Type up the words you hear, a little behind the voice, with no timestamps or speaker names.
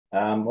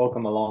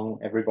Welcome along,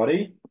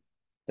 everybody,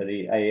 to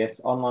the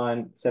AES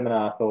online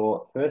seminar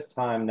for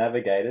first-time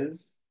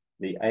navigators,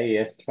 the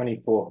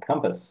AES24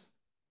 Compass.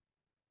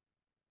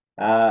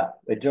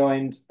 We're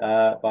joined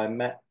by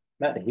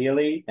Matt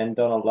Healy and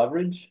Donna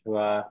Loveridge, who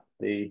are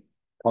the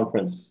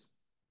conference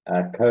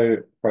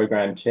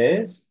co-program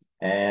chairs,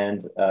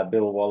 and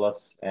Bill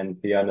Wallace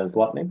and Fiona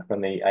Zlotnick from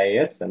the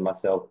AES, and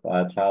myself,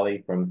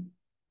 Charlie, from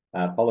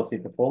Policy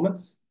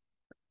Performance.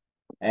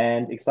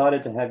 And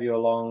excited to have you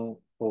along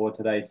for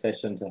today's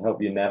session to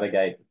help you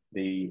navigate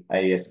the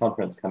AES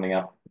conference coming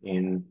up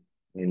in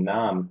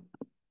Naarm.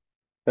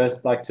 First,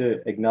 I'd like to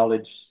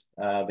acknowledge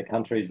the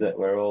countries that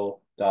we're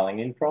all dialing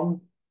in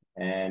from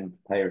and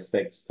pay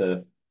respects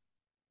to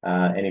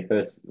any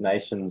First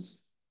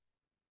Nations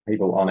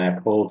people on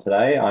our call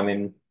today. I'm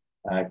in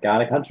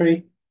Ghana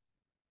country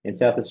in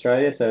South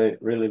Australia, so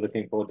really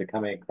looking forward to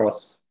coming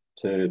across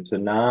to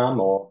Naarm,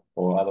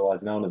 or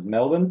otherwise known as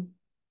Melbourne,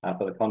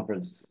 for the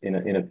conference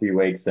in a few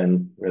weeks,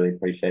 and really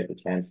appreciate the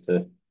chance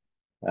to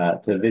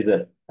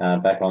visit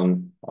back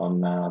on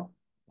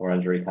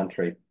Wurundjeri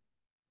country.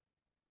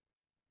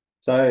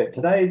 So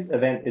today's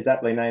event is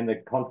aptly named the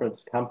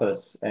Conference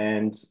Compass,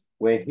 and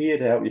we're here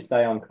to help you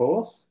stay on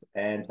course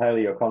and tailor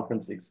your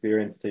conference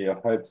experience to your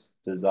hopes,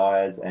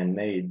 desires, and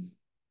needs.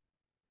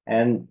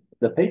 And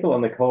the people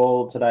on the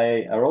call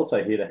today are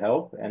also here to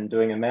help and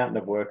doing a mountain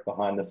of work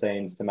behind the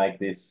scenes to make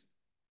this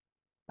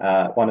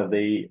one of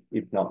the,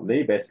 if not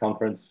the best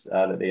conference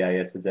that the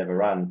AES has ever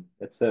run.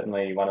 It's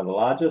certainly one of the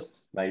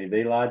largest, maybe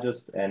the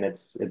largest, and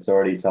it's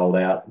already sold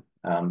out,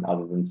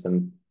 other than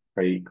some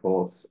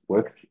pre-course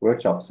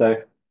workshops. So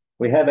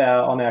we have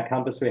on our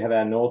compass, we have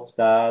our North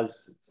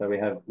Stars. So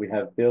we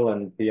have Bill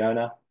and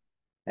Fiona,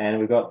 and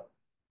we've got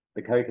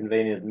the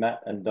co-conveners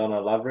Matt and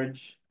Donna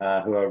Loveridge,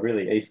 who are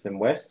really east and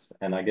west,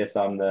 and I guess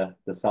I'm the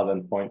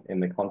southern point in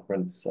the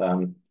conference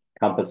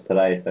compass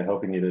today, so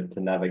helping you to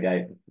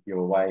navigate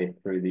your way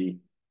through the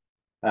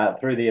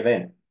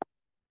event.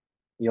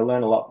 You'll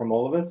learn a lot from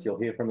all of us.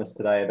 You'll hear from us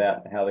today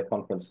about how the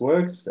conference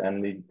works,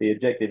 and the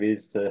objective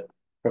is to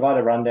provide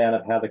a rundown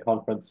of how the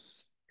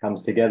conference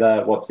comes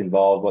together, what's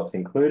involved, what's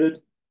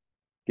included,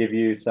 give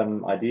you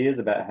some ideas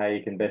about how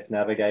you can best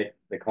navigate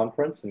the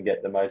conference and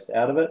get the most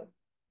out of it,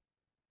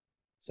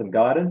 some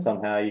guidance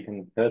on how you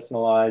can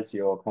personalize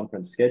your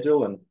conference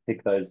schedule and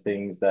pick those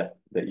things that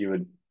you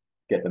would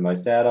get the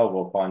most out of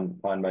or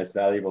find most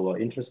valuable or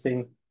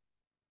interesting.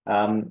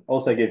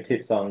 Also give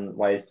tips on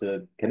ways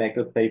to connect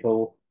with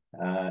people,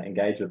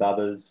 engage with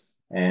others,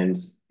 and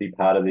be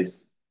part of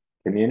this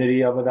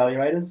community of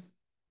evaluators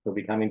who'll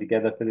be coming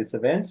together for this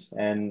event,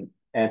 and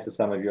answer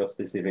some of your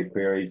specific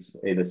queries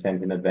either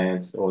sent in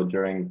advance or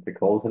during the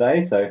call today.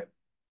 So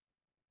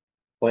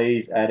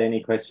please add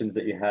any questions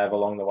that you have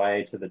along the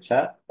way to the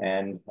chat,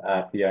 and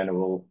Fiona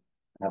will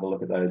have a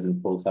look at those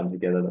and pull some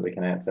together that we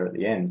can answer at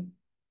the end.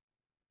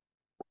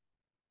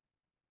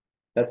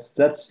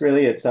 That's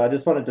really it. So I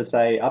just wanted to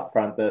say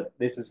upfront that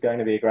this is going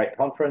to be a great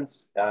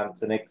conference.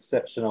 It's an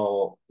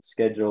exceptional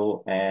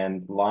schedule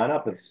and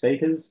lineup of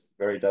speakers,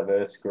 very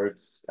diverse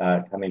groups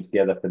coming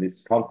together for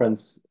this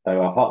conference.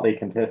 There are hotly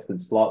contested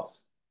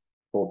slots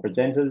for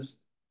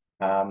presenters.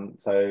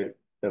 So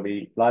there'll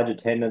be large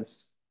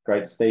attendance,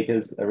 great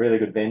speakers, a really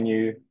good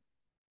venue,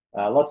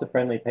 lots of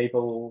friendly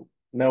people,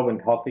 Melbourne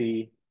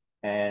coffee,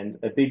 and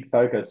a big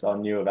focus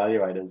on new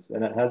evaluators.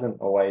 And it hasn't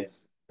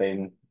always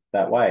been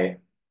that way.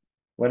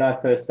 When I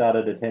first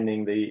started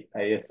attending the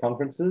AES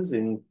conferences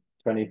in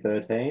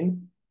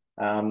 2013,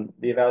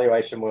 the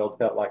evaluation world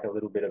felt like a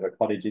little bit of a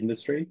cottage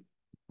industry.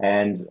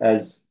 And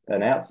as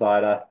an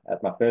outsider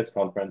at my first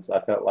conference,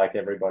 I felt like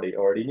everybody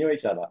already knew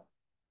each other.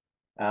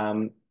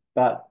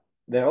 But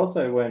there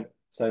also weren't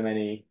so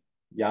many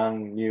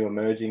young, new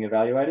emerging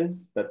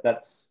evaluators, but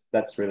that's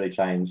really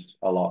changed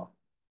a lot.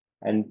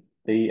 And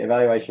the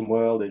evaluation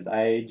world is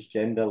age,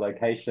 gender,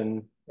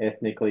 location,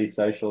 ethnically,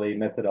 socially,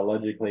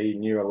 methodologically,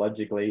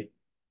 neurologically,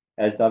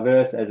 as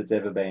diverse as it's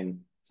ever been.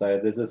 So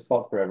there's a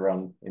spot for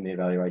everyone in the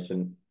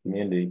evaluation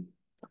community.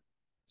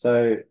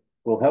 So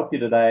we'll help you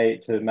today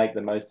to make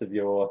the most of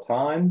your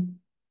time.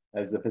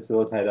 As the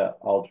facilitator,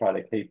 I'll try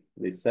to keep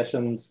these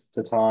sessions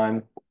to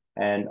time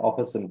and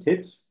offer some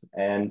tips,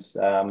 and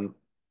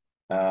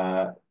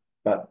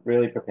but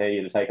really prepare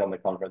you to take on the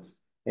conference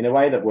in a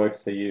way that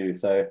works for you.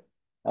 So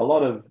a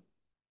lot of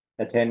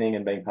attending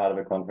and being part of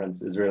a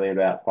conference is really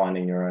about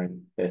finding your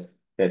own best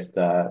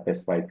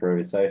way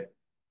through. So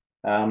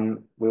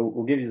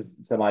we'll give you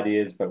some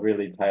ideas, but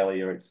really tailor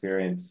your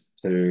experience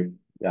to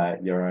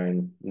your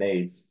own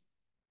needs.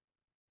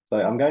 So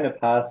I'm going to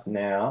pass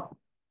now,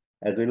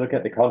 as we look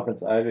at the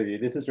conference overview.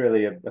 This is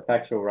really a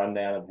factual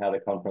rundown of how the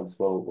conference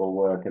will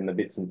work and the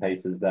bits and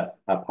pieces that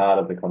are part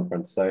of the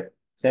conference. So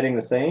setting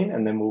the scene,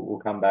 and then we'll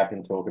come back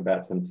and talk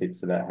about some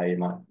tips about how you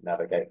might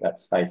navigate that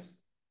space.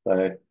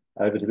 So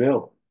over to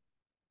Bill.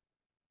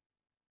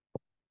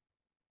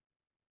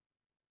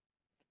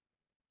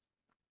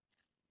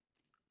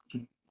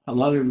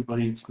 Hello,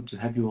 everybody. It's good to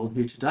have you all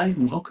here today,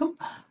 and welcome.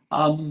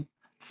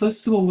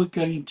 First of all, we're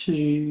going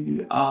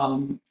to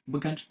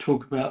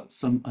talk about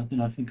some.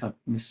 I think I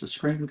missed a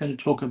screen. We're going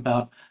to talk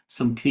about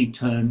some key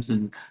terms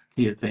and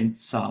key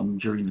events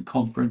during the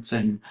conference,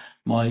 and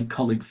my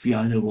colleague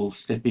Fiona will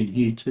step in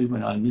here too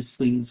when I miss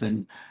things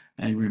and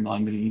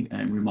remind me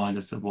and remind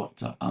us of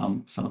what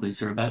some of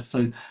these are about.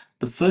 So,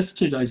 the first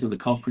 2 days of the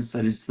conference,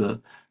 that is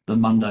the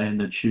Monday and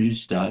the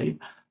Tuesday,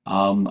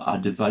 are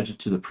devoted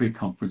to the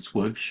pre-conference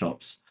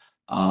workshops,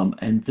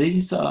 and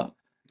these are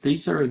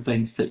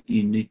events that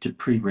you need to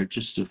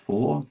pre-register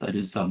for. That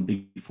is,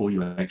 before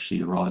you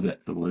actually arrive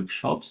at the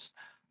workshops.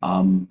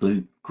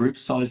 The group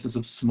sizes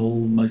are small.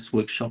 Most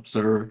workshops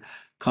are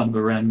kind of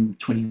around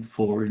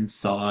 24 in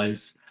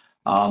size.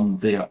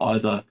 They're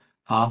either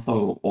half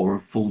or a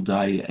full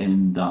day,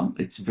 and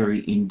it's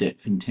very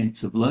in-depth,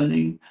 intensive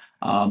learning.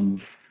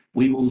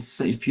 We will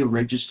see if you're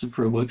registered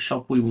for a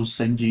workshop. We will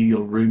send you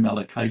your room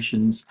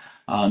allocations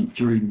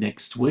during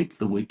next week,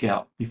 the week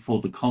out before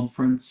the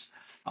conference.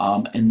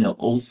 And there'll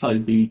also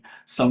be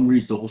some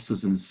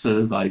resources and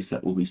surveys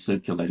that will be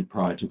circulated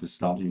prior to the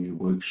start of your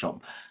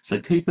workshop. So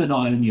keep an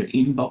eye on your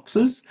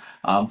inboxes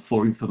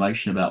for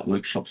information about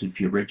workshops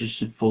if you're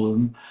registered for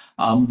them.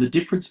 The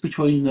difference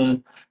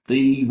between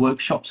the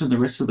workshops and the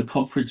rest of the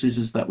conferences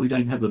is that we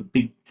don't have a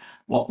big,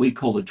 what we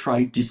call a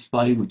trade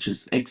display, which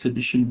is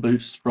exhibition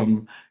booths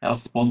from our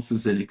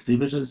sponsors and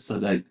exhibitors. So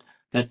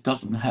that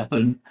doesn't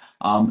happen.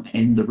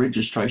 And the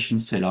registration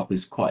setup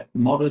is quite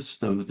modest.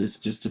 So there's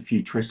just a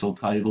few trestle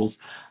tables.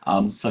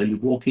 So you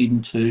walk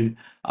into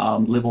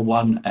level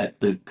 1 at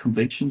the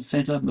convention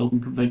centre,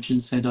 Melbourne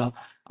Convention Centre,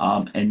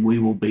 and we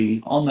will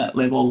be on that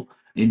level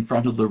in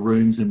front of the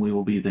rooms, and we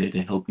will be there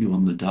to help you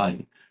on the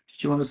day.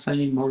 Did you want to say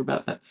any more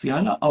about that,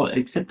 Fiona? Oh,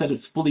 except that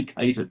it's fully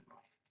catered.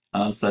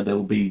 So there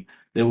will be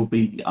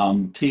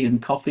tea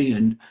and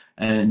coffee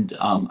and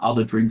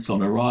other drinks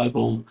on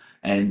arrival,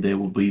 and there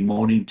will be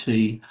morning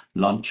tea,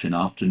 lunch, and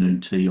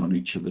afternoon tea on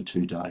each of the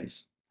 2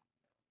 days.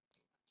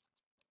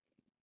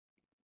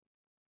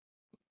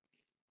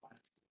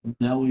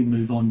 Now we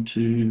move on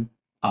to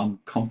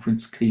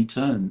conference key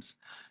terms.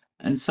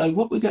 And so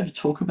what we're going to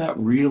talk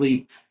about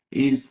really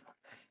is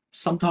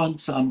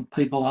sometimes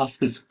people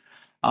ask us,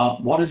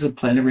 what is a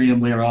plenary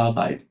and where are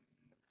they?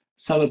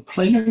 So a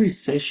plenary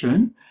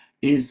session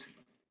is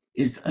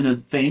an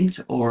event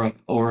or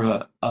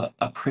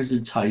a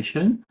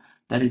presentation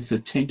that is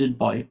attended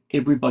by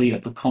everybody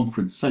at the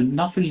conference. So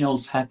nothing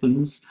else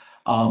happens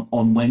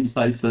on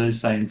Wednesday,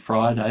 Thursday, and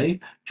Friday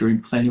during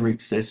plenary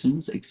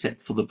sessions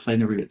except for the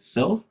plenary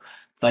itself.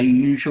 They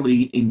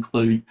usually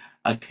include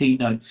a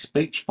keynote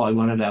speech by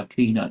one of our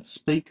keynote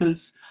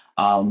speakers.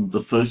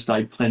 The first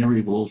day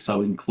plenary will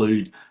also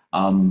include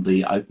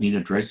the opening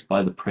address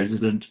by the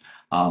president,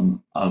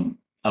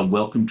 a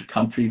welcome to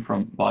country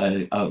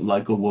by a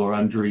local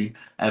Wurundjeri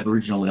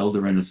Aboriginal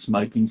elder, and a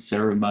smoking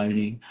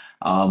ceremony.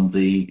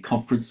 The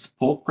conference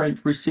support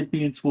grant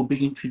recipients will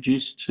be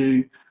introduced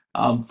to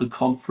the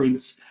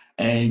conference,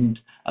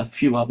 and a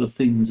few other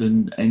things,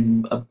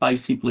 and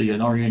basically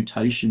an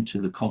orientation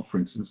to the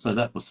conference. And so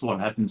that was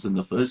what happens in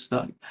the first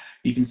day.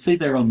 You can see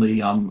there on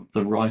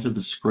the right of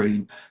the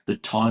screen the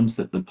times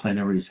that the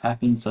plenaries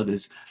happen. So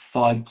there's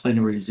 5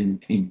 plenaries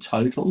in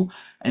total,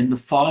 and the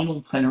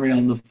final plenary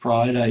on the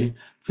Friday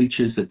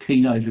features a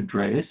keynote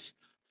address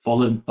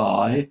followed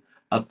by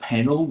a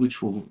panel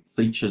which will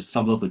feature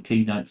some of the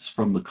keynotes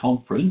from the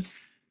conference,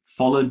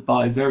 followed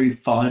by very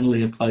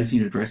finally a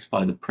closing address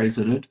by the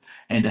president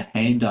and a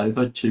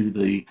handover to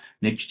the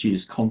next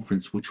year's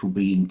conference, which will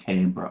be in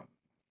Canberra.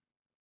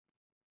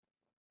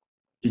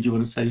 Did you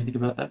want to say anything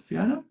about that,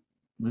 Fiona?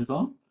 Move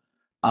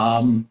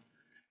on.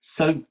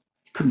 So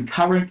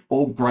concurrent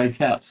or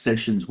breakout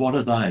sessions, what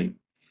are they?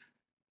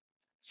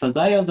 So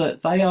they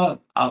are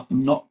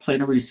not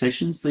plenary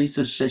sessions. These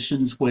are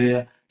sessions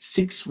where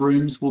 6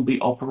 rooms will be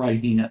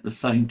operating at the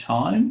same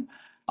time.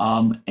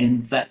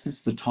 And that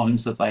is the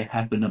times that they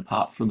happen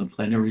apart from the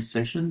plenary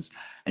sessions.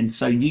 And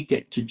so you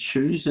get to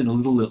choose, and a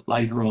little bit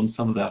later on,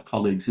 some of our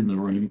colleagues in the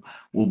room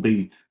will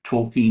be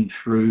talking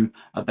through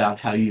about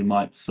how you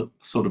might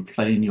sort of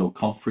plan your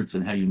conference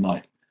and how you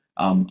might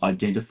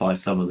identify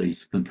some of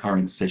these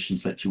concurrent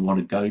sessions that you want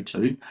to go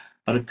to.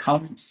 But a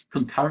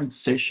concurrent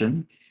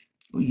session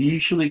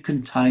usually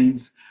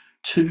contains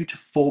 2 to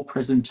 4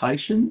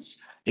 presentations,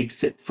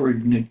 except for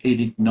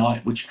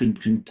Ignite, which can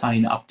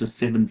contain up to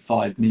 7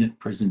 5-minute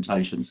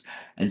presentations.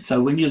 And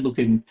so when you're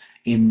looking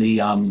in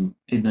the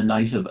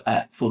native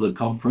app for the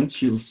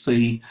conference, you'll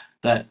see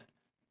that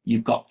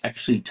you've got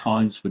actually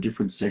times for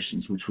different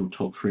sessions, which we'll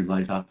talk through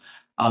later.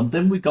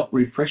 Then we've got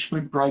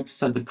refreshment breaks.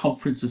 So the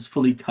conference is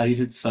fully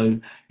catered. So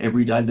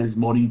every day there's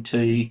morning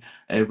tea,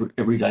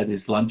 every day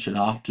there's lunch and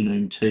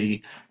afternoon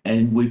tea.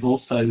 And we've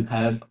also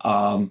have,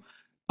 of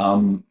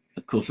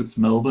course, it's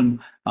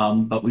Melbourne,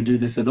 but we do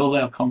this at all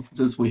our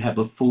conferences. We have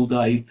a full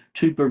day,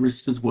 2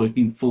 baristas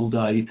working full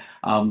day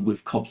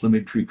with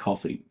complimentary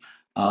coffee.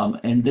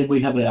 And then we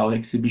have our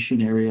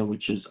exhibition area,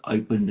 which is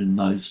opened in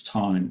those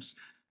times.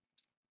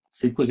 I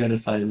think we're going to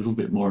say a little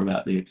bit more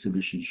about the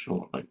exhibition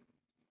shortly.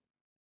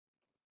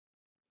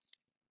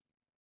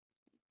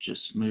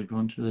 just move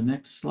on to the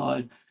next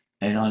slide.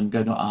 And I'm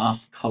going to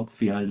ask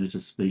Fiona to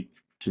speak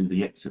to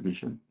the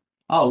exhibition.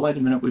 Oh, wait a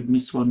minute, we've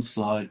missed one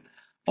slide.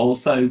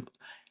 Also,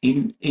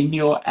 in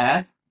your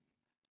app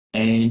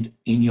and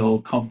in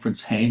your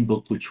conference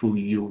handbook, which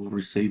you'll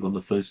receive on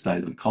the first day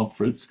of the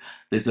conference,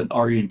 there's an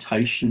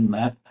orientation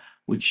map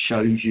which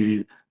shows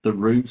you the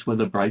rooms where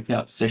the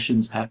breakout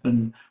sessions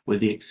happen, where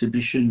the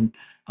exhibition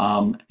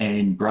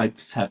and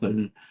breaks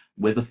happen,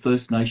 where the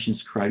First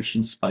Nations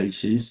creation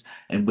space is,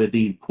 and where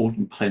the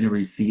important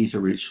plenary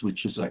theatre is,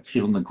 which is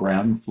actually on the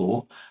ground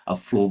floor, a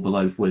floor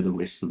below where the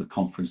rest of the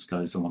conference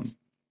goes on.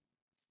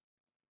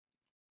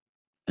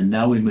 And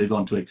now we move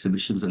on to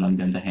exhibitions, and I'm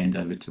going to hand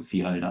over to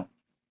Fiona.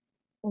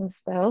 Thanks,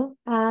 Bill.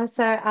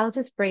 So I'll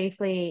just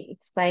briefly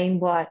explain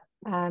what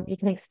you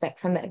can expect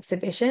from the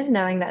exhibition,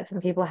 knowing that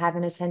some people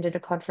haven't attended a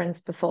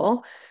conference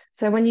before.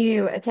 So when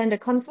you attend a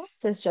conference,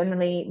 there's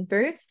generally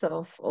booths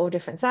of all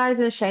different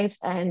sizes, shapes,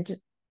 and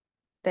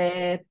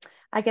they're,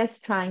 I guess,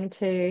 trying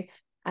to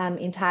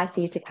entice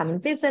you to come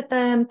and visit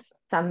them.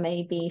 Some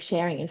may be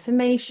sharing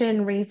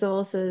information,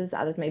 resources,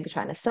 others may be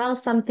trying to sell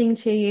something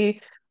to you.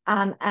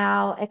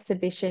 Our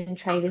exhibition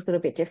trade is a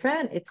little bit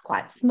different. It's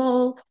quite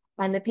small,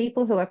 and the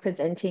people who are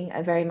presenting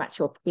are very much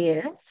your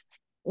peers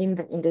in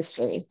the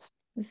industry.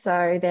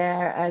 So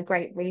they're a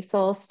great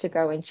resource to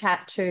go and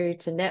chat to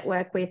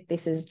network with.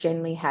 This is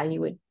generally how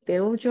you would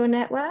build your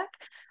network.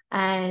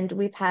 And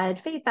we've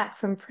had feedback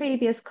from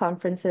previous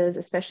conferences,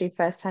 especially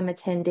first-time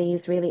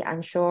attendees, really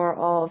unsure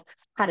of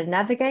how to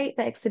navigate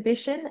the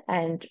exhibition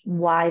and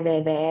why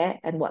they're there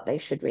and what they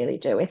should really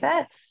do with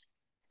it.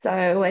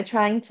 So we're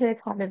trying to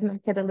kind of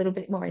make it a little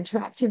bit more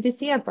interactive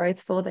this year,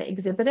 both for the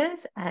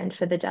exhibitors and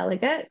for the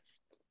delegates.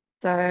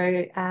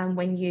 So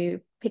when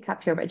you pick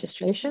up your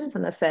registrations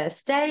on the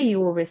first day, you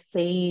will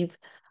receive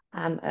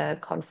a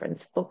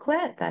conference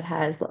booklet that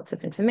has lots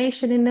of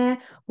information in there,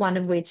 one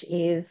of which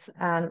is,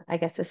 I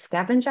guess, a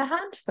scavenger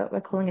hunt, but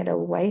we're calling it a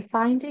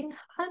wayfinding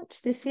hunt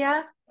this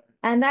year.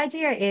 And the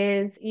idea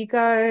is you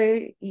go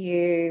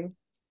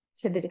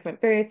to the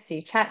different booths,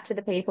 you chat to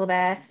the people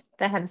there,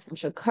 they have a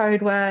special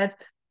code word,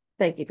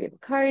 they give you the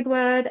code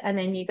word, and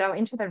then you go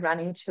into the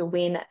running to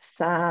win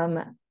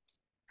some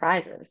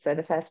prizes. So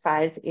the first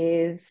prize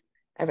is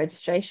a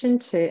registration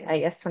to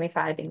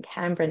AES25 in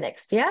Canberra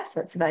next year.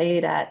 So it's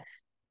valued at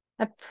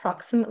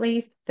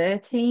approximately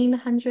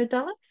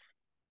 $1,300.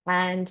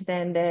 And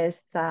then there's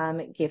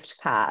some gift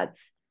cards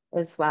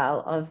as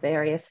well of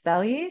various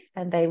values,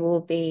 and they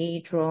will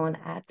be drawn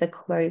at the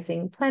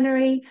closing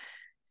plenary.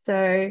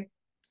 So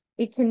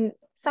it can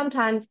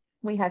sometimes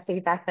we have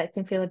feedback that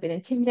can feel a bit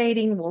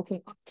intimidating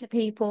walking up to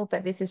people,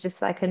 but this is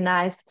just like a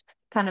nice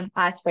kind of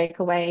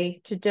icebreaker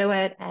way to do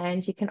it.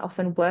 And you can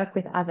often work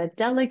with other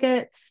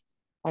delegates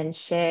and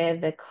share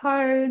the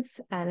codes,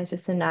 and it's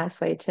just a nice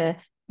way to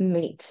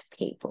meet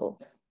people.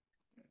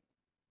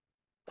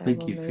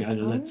 Thank you,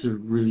 Fiona. That's a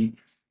really,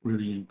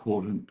 really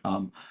important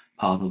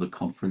part of the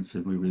conference,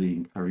 and we really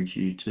encourage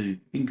you to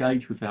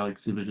engage with our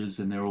exhibitors,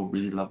 and they're all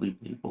really lovely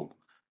people.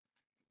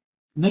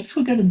 Next,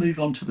 we're going to move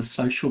on to the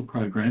social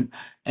program,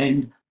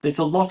 and there's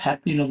a lot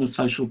happening on the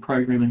social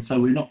program, and so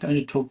we're not going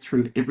to talk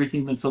through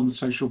everything that's on the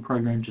social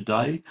program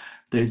today.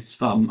 There's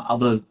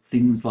other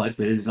things like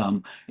there's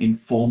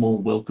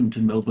informal welcome to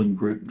Melbourne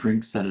group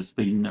drinks that has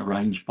been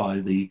arranged by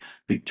the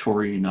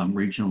Victorian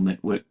Regional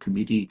Network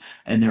Committee,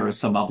 and there are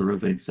some other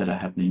events that are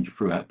happening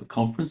throughout the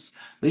conference.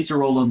 These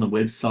are all on the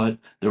website,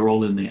 they're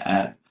all in the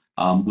app.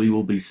 We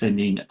will be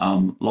sending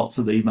lots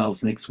of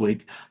emails next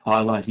week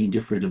highlighting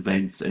different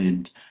events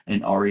and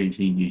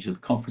orienting you to the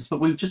conference. But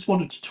we just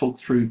wanted to talk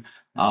through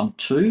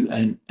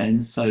two.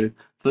 And so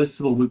first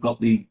of all, we've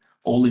got the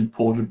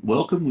all-important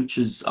welcome, which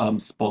is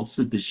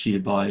sponsored this year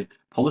by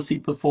Policy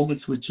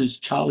Performance, which is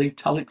Charlie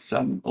Tulloch's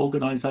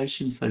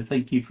organisation. So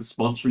thank you for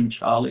sponsoring,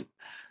 Charlie.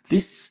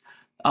 This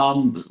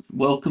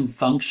welcome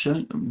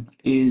function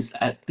is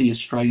at the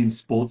Australian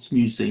Sports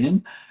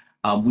Museum,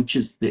 which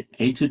is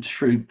entered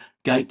through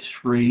Gate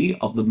 3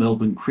 of the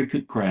Melbourne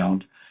Cricket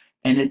Ground,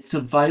 and it's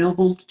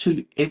available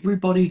to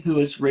everybody who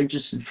has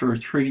registered for a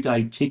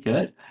 3-day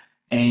ticket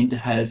and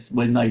has,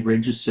 when they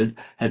registered,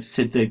 have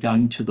said they're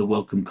going to the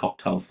welcome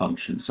cocktail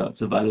function. So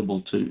it's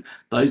available to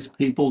those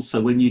people. So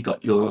when you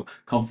got your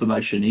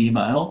confirmation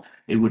email,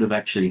 it would have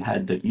actually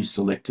had that you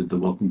selected the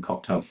welcome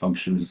cocktail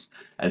functions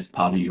as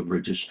part of your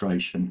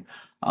registration.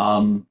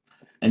 And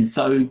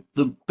so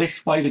the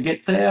best way to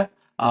get there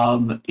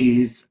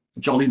is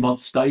Jollymont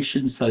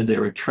Station. So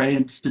there are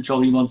trams to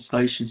Jollymont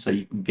Station, so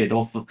you can get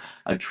off of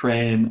a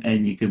tram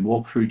and you can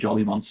walk through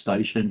Jollymont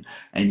Station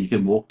and you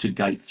can walk to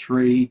Gate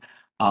 3.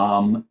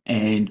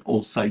 And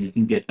also you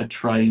can get a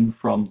train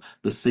from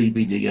the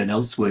CBD and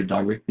elsewhere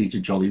directly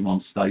to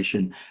Jollymont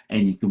Station,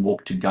 and you can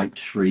walk to Gate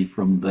 3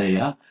 from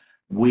there.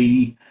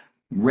 We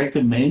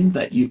recommend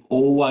that you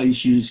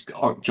always use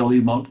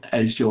Jollymont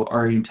as your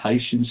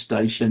orientation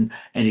station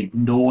and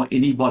ignore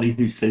anybody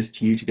who says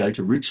to you to go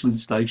to Richmond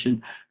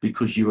Station,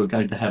 because you are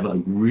going to have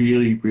a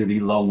really, really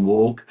long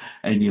walk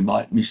and you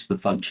might miss the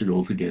function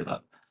altogether.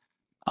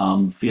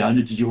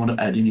 Fiona, did you want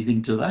to add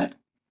anything to that?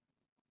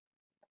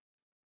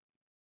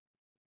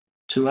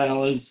 2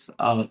 hours,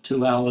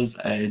 2 hours,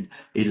 and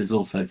it is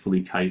also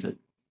fully catered.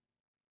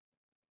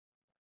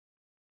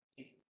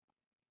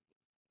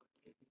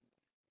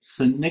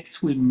 So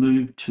next we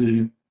move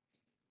to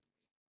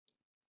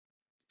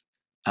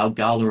our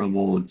gala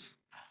awards.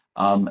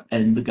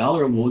 And the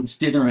gala awards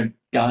dinner,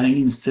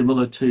 again,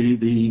 similar to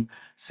the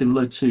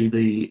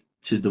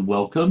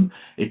welcome.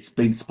 It's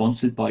been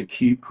sponsored by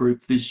Cube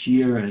Group this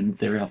year, and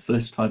they're our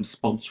first time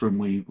sponsor, and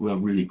we are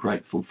really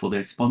grateful for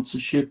their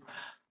sponsorship.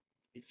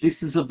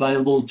 This is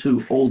available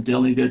to all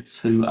delegates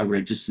who are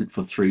registered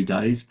for 3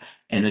 days,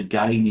 and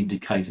again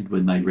indicated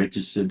when they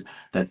registered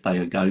that they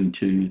are going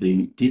to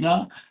the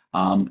dinner,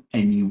 and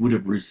you would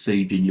have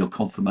received in your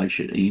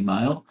confirmation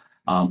email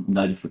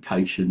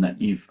notification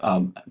that you've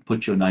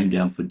put your name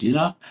down for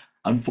dinner.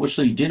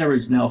 Unfortunately, dinner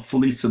is now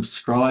fully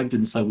subscribed,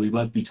 and so we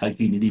won't be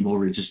taking any more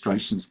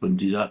registrations for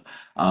dinner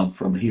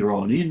from here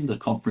on in. The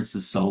conference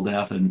is sold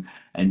out,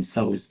 and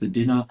so is the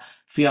dinner.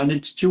 Fiona,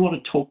 did you want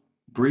to talk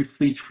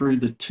briefly through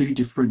the 2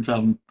 different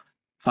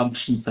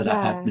functions that are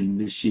happening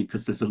this year,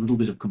 because there's a little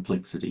bit of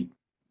complexity?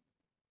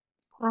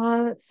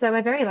 So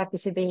we're very lucky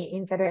to be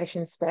in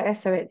Federation Square.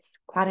 So it's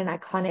quite an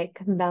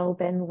iconic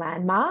Melbourne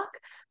landmark.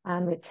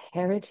 It's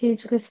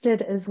heritage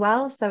listed as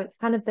well. So it's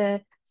kind of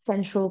the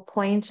central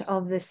point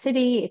of the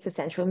city. It's a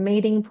central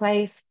meeting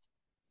place.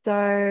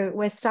 So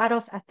we start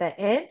off at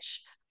the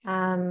edge,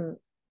 and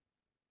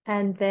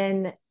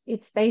then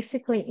it's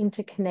basically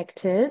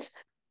interconnected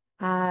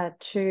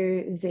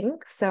to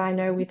Zinc. So I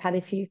know we've had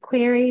a few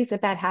queries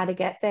about how to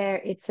get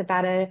there. It's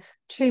about a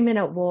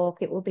 2-minute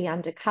walk. It will be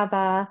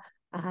undercover.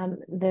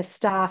 The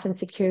staff and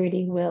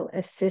security will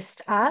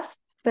assist us.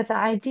 But the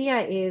idea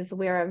is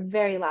we're a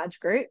very large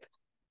group.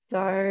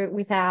 So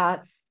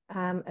without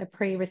a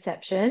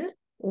pre-reception,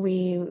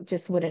 we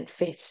just wouldn't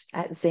fit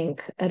at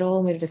Zinc at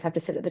all. We'd just have to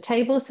sit at the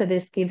table. So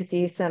this gives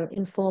you some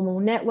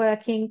informal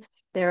networking.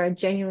 There are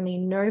genuinely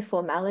no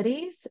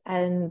formalities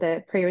in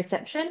the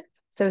pre-reception.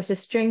 So it's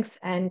just drinks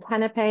and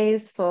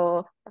canapes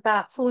for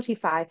about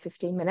 45,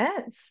 50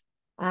 minutes.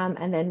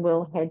 And then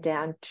we'll head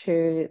down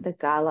to the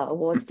Gala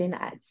Awards dinner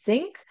at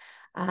Zinc.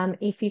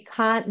 If you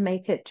can't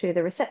make it to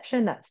the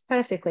reception, that's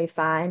perfectly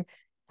fine.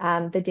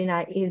 The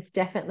dinner is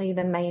definitely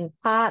the main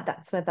part.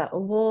 That's where the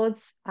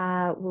awards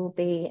will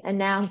be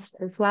announced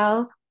as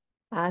well.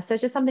 So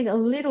just something a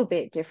little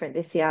bit different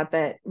this year,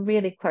 but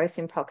really close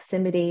in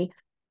proximity.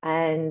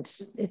 And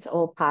it's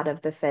all part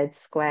of the Fed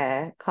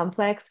Square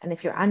complex. And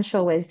if you're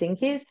unsure where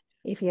Zinc is,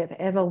 if you have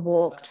ever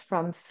walked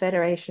from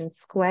Federation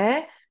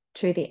Square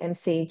to the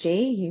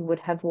MCG, you would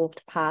have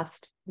walked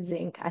past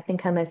Zinc. I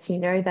think unless you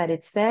know that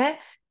it's there,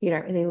 you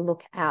don't really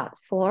look out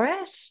for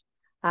it.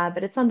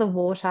 But it's on the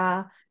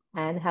water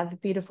and have a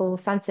beautiful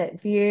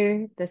sunset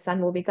view. The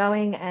sun will be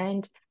going,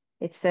 and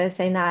it's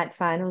Thursday night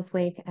finals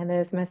week, and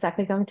there's most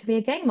likely going to be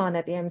a game on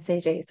at the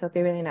MCG. So it'll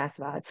be a really nice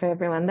vibe for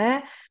everyone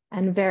there,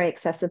 and very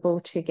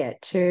accessible to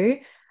get to.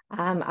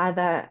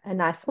 Either a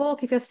nice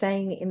walk if you're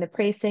staying in the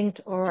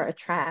precinct, or a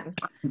tram.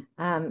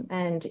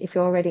 And if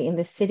you're already in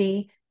the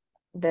city,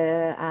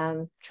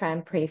 the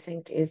tram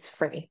precinct is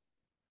free.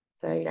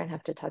 So you don't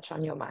have to touch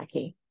on your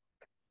marquee.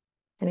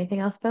 Anything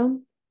else,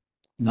 Bill?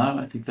 No,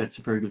 I think that's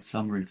a very good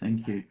summary.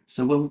 Thank you.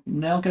 So we're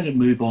now going to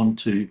move on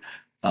to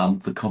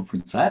the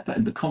conference app,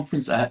 and the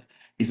conference app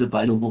is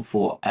available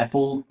for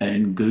Apple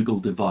and Google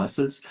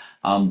devices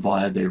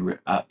via their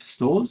app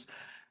stores.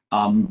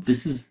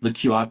 This is the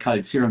QR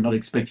codes here. I'm not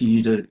expecting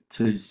you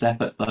to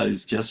zap at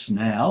those just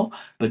now,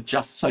 but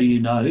just so you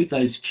know,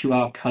 those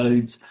QR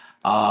codes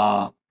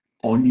are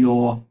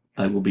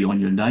they will be on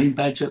your name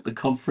badge at the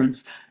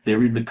conference.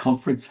 They're in the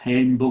conference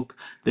handbook.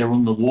 They're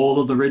on the wall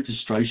of the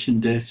registration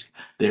desk.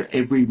 They're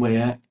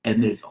everywhere.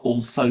 And there's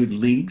also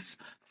links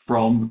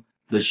from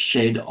the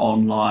Sched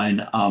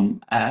online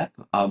app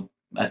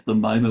at the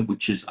moment,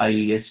 which is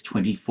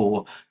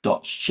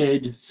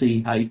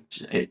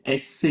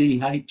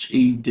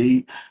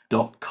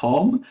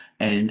aes24.sched.com,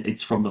 and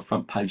it's from the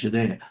front page of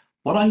there.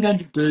 What I'm going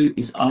to do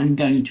is I'm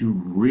going to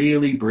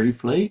really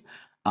briefly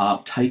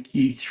take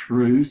you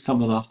through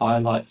some of the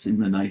highlights in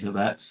the native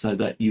app so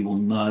that you will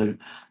know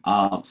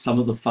some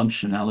of the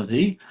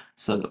functionality,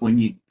 so that when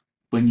you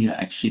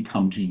actually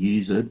come to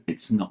use it,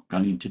 it's not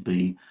going to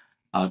be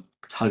a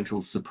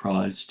total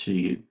surprise to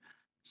you.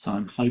 So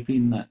I'm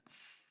hoping that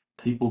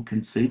people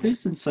can see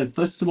this. And so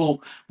first of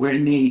all, we're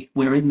in the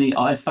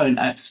iPhone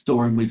App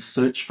Store, and we've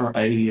searched for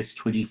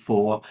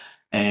AES24,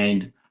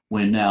 and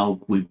we've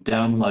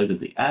downloaded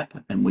the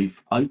app and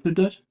we've opened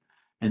it.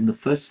 And the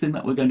first thing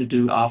that we're going to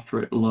do after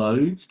it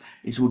loads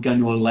is we're going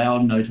to allow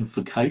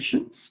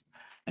notifications.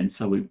 And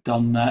so we've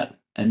done that,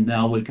 and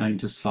now we're going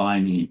to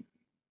sign in.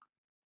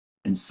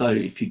 And so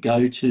if you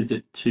go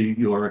to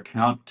your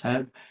account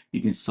tab, you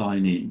can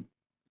sign in.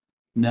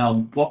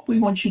 Now, what we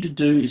want you to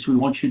do is we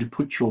want you to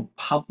put your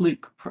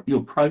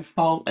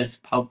profile as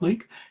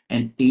public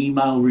and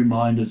email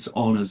reminders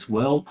on as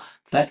well.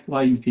 That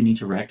way you can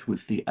interact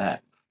with the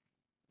app.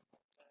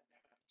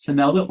 So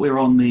now that we're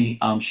on the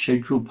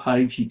schedule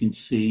page, you can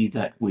see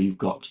that we've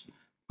got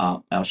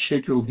our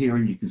schedule here,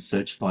 and you can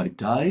search by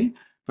day.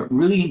 But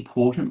really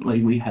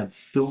importantly, we have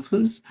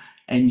filters,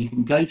 and you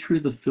can go through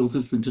the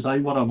filters. And today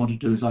what I want to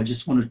do is I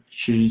just want to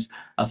choose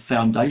a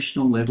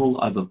foundational level.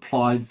 I've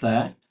applied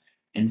that.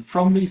 And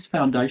from these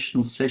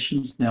foundational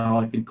sessions, now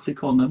I can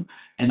click on them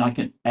and I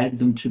can add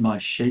them to my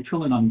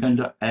schedule. And I'm going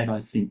to add, I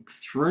think,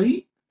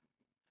 3,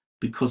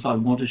 because I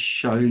want to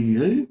show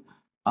you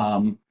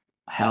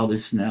how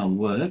this now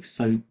works.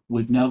 So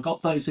we've now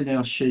got those in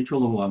our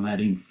schedule, or I'm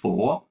adding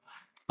 4.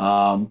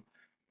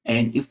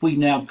 And if we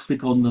now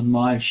click on the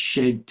My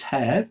Sched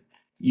tab,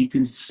 you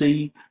can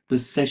see the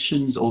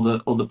sessions or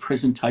the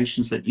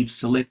presentations that you've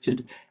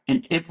selected.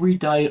 And every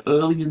day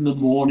early in the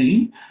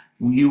morning,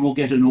 you will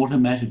get an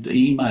automated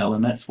email.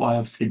 And that's why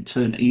I've said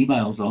turn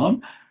emails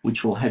on,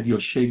 which will have your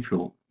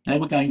schedule. Now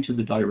we're going to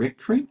the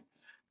directory,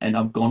 and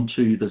I've gone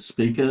to the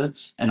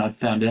speakers, and I've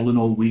found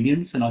Eleanor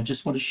Williams. And I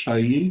just want to show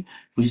you,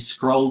 if we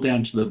scroll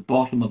down to the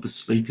bottom of the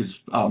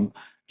speakers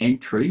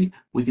entry,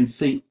 we can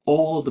see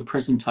all of the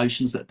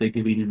presentations that they're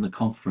giving in the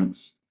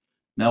conference.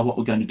 Now what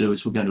we're going to do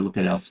is we're going to look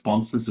at our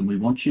sponsors, and we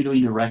want you to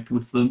interact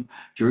with them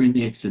during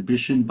the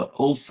exhibition, but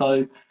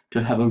also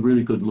to have a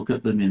really good look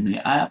at them in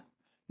the app.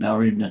 Now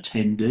we're in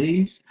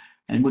attendees,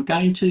 and we're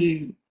going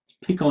to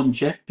pick on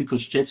Jeff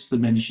because Jeff's the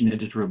managing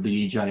editor of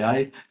the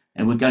EJA,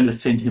 and we're going to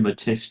send him a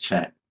test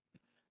chat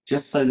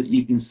just so that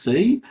you can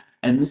see.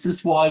 And this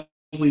is why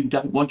we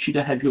don't want you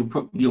to have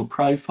your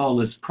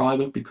profile as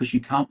private, because you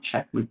can't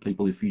chat with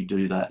people if you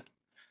do that.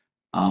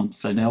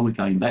 So now we're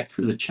going back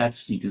through the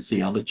chats. You can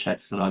see other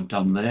chats that I've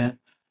done there.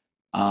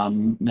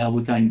 Now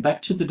we're going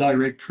back to the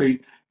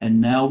directory, and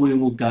now we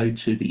will go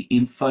to the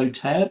info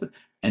tab.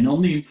 And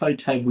on the info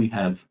tab, we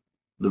have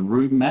the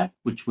room map,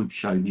 which we've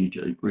shown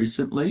you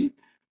recently.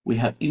 We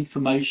have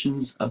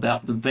informations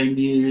about the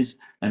venues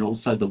and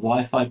also the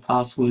Wi-Fi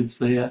passwords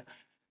there.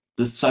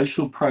 The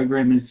social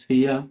program is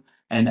here,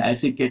 and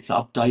as it gets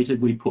updated,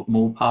 we put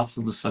more parts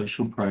of the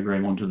social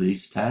program onto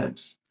these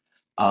tabs.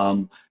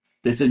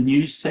 There's a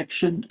news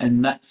section,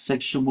 and that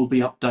section will be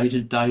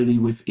updated daily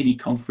with any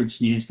conference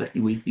news that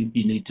we think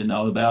you need to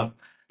know about.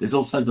 There's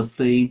also the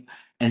theme,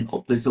 and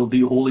there's all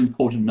the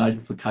all-important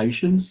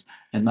notifications,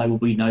 and they will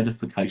be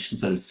notifications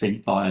that are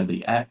sent via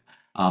the app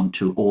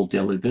to all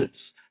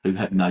delegates who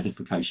have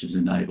notifications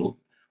enabled.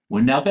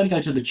 We're now going to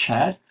go to the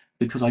chat,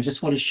 because I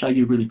just want to show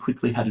you really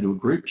quickly how to do a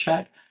group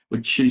chat.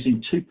 We're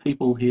choosing 2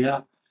 people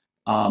here,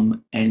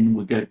 and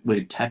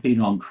we're tapping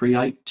on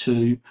Create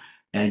To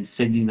and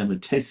sending them a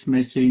test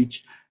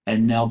message.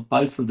 And now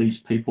both of these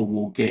people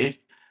will get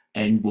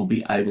and will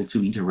be able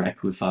to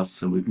interact with us.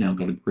 So we've now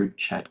got a group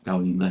chat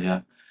going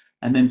there.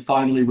 And then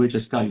finally, we're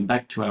just going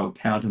back to our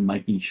account and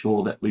making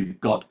sure that we've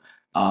got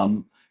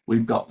the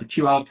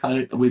QR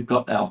code, we've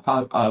got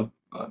our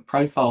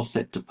profile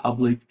set to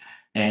public,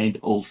 and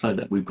also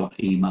that we've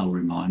got email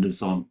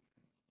reminders on.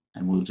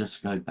 And we'll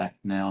just go back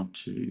now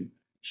to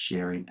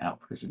sharing our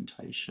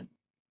presentation.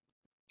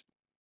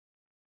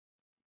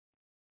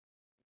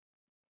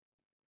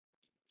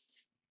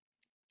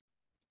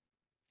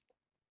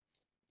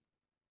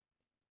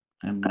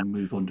 And we'll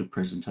move on to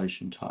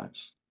presentation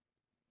types.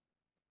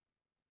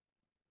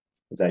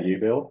 Is that you,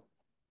 Bill?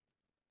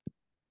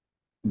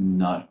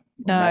 No.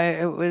 No,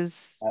 it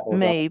was or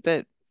me,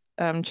 but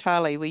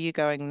Charlie, were you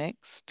going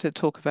next to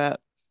talk about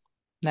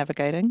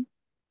navigating?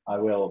 I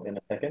will in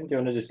a second. Do you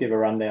want to just give a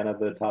rundown of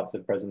the types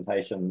of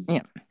presentations?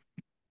 Yeah,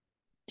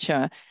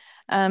 sure.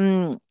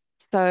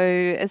 So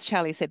as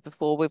Charlie said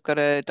before, we've got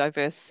a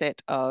diverse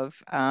set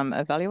of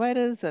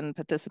evaluators and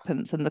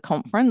participants in the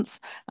conference,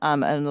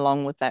 and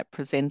along with that,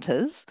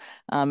 presenters.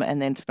 And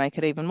then to make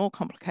it even more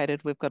complicated,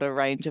 we've got a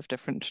range of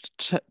different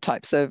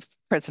types of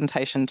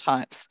presentation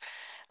types.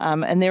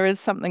 And there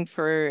is something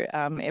for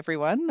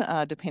everyone,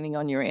 depending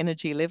on your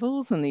energy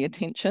levels and the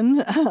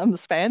attention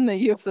span that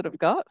you've sort of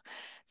got.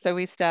 So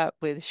we start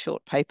with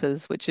short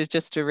papers, which is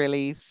just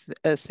a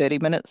 30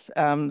 minutes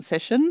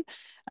session.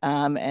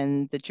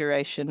 And the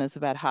duration is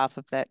about half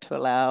of that to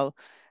allow,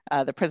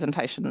 the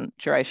presentation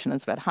duration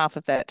is about half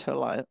of that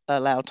to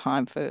allow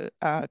time for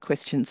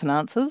questions and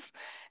answers.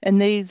 In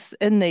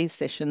these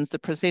sessions, the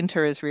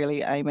presenter is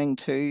really aiming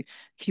to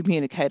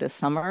communicate a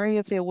summary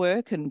of their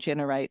work and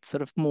generate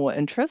sort of more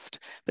interest,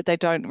 but they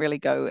don't really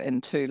go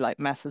into like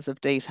masses of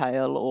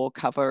detail or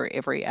cover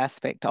every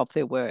aspect of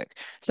their work.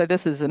 So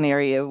this is an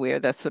area where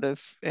they're sort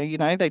of,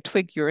 they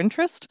twig your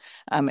interest,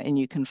 and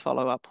you can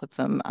follow up with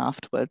them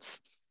afterwards.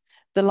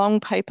 The long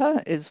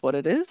paper is what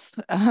it is.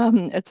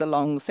 It's a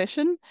long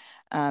session.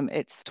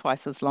 It's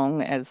twice as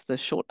long as the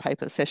short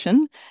paper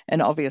session. And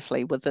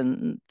obviously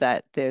within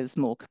that, there's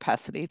more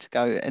capacity to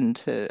go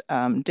into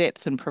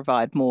depth and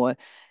provide more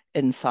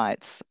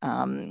insights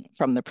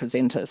from the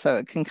presenter. So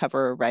it can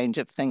cover a range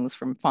of things,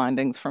 from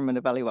findings from an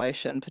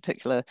evaluation,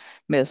 particular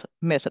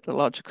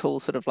methodological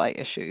sort of like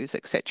issues,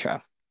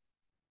 etc.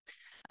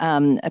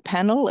 A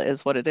panel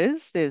is what it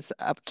is. There's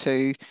up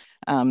to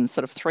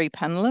sort of 3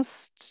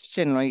 panelists,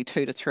 generally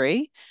 2 to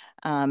 3.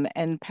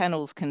 And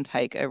panels can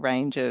take a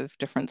range of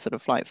different sort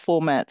of like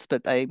formats,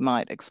 but they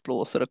might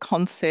explore sort of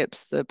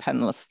concepts. The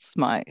panelists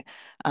might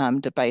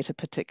debate a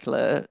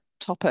particular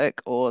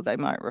topic, or they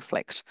might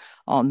reflect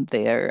on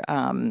their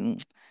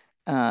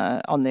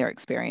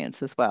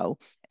experience as well.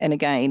 And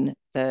again,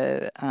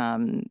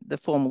 the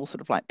formal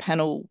sort of like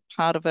panel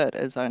part of it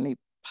is only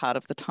part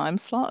of the time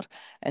slot,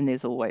 and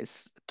there's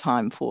always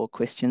time for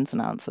questions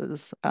and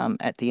answers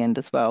at the end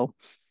as well.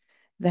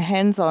 The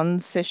hands-on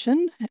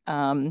session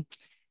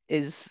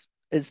is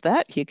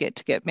that you get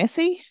to get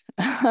messy,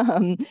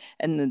 and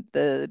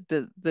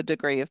the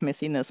degree of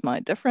messiness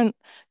might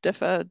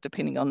differ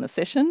depending on the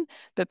session.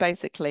 But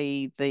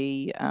basically,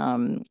 the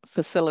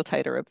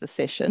facilitator of the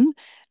session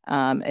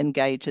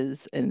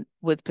engages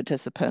with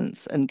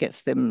participants and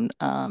gets them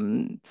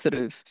sort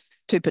of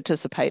to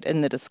participate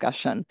in the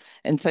discussion.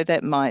 And so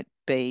that might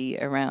be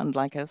around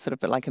like a sort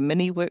of like a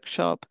mini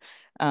workshop,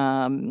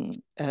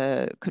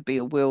 could be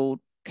a world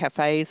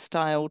cafe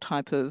style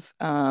type of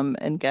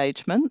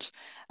engagement.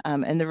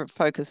 And the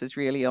focus is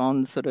really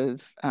on sort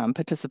of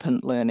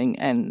participant learning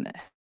and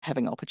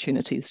having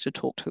opportunities to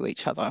talk to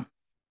each other.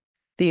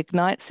 The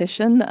Ignite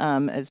session,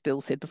 as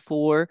Bill said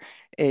before,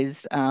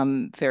 is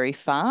very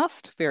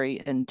fast,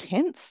 very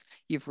intense.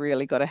 You've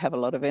really got to have a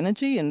lot of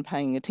energy in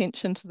paying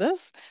attention to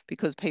this,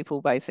 because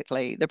people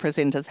basically, the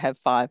presenters have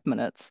 5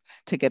 minutes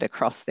to get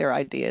across their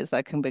ideas.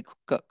 They can be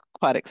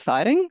quite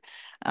exciting.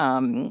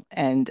 And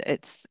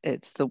it's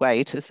a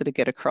way to sort of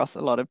get across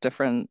a lot of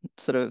different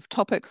sort of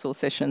topics or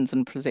sessions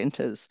and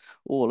presenters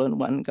all in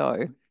one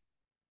go.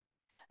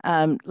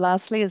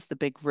 Lastly is the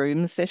big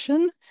room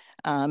session,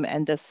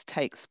 and this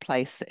takes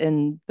place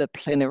in the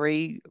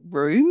plenary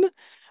room,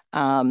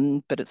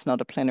 but it's not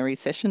a plenary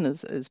session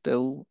as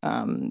Bill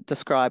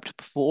described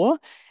before.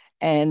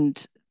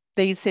 And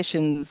these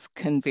sessions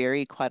can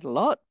vary quite a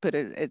lot, but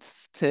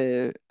it's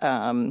to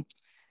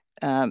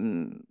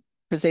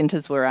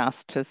presenters were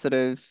asked to sort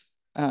of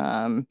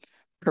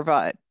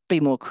be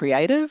more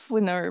creative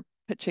when they're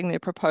pitching their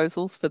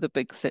proposals for the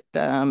big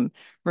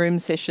room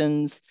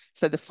sessions.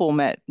 So the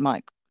format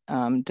might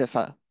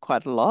differ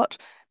quite a lot,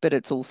 but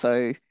it's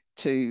also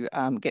to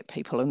get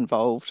people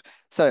involved.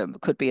 So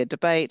it could be a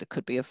debate, it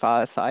could be a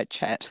fireside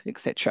chat,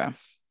 etc.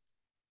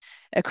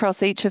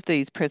 Across each of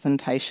these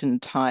presentation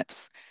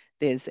types,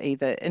 there's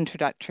either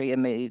introductory,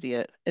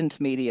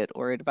 intermediate,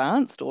 or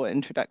advanced, or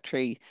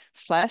introductory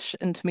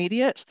 /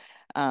 intermediate,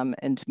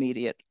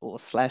 intermediate or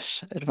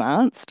 /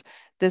 advanced.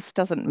 This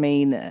doesn't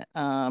mean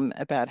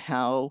about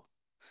how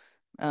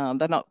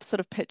they're not sort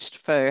of pitched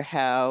for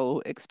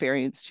how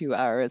experienced you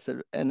are as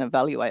an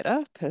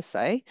evaluator per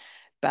se,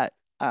 but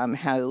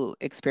how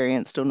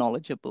experienced or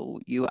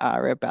knowledgeable you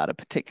are about a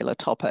particular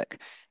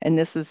topic. And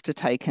this is to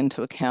take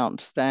into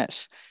account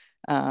that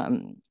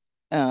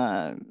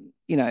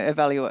you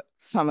know,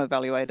 some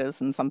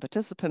evaluators and some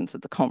participants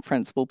at the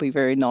conference will be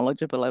very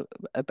knowledgeable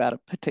about a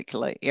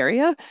particular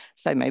area,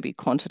 say maybe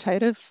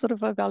quantitative sort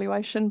of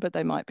evaluation, but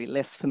they might be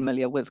less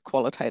familiar with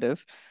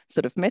qualitative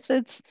sort of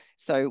methods.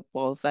 So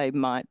while they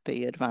might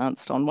be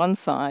advanced on one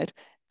side,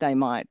 they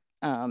might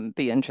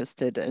be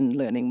interested in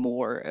learning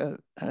more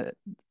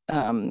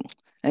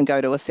and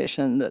go to a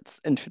session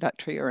that's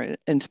introductory or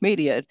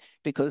intermediate,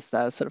 because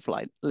they're sort of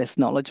like less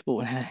knowledgeable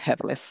and have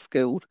less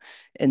skilled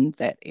in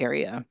that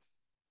area.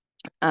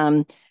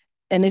 And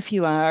if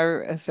you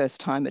are a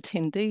first-time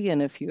attendee,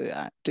 and if you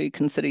do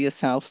consider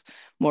yourself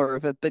more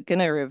of a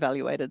beginner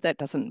evaluator, that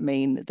doesn't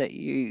mean that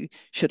you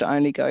should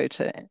only go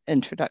to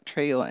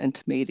introductory or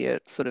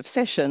intermediate sort of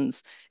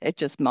sessions. It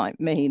just might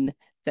mean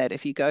that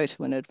if you go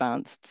to an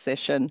advanced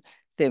session,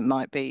 there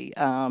might be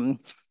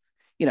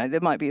you know,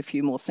 there might be a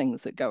few more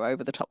things that go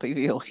over the top of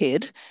your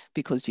head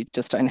because you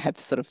just don't have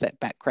sort of that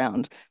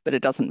background, but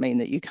it doesn't mean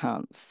that you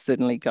can't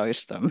certainly go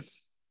to them.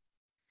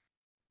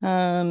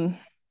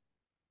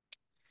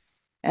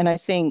 And I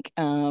think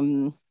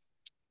Bill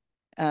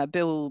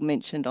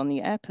mentioned on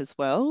the app as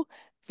well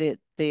that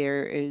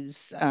there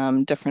is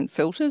different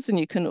filters, and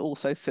you can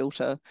also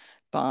filter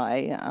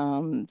by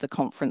the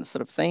conference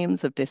sort of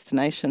themes of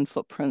destination,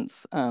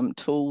 footprints,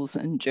 tools,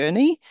 and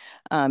journey.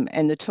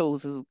 And the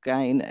tools,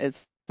 again,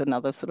 is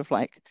another sort of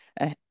like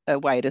a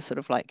way to sort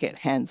of like get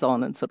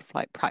hands-on and sort of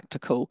like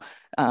practical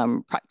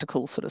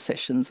sort of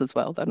sessions as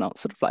well. They're not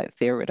sort of like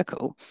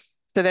theoretical.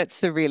 So that's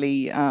the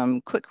really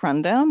quick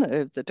rundown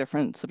of the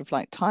different sort of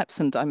like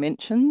types and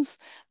dimensions.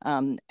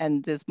 And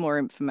there's more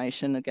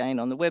information again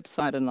on the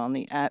website and on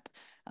the app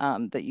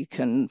that you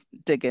can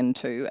dig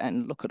into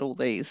and look at all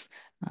these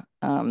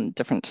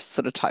different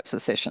sort of types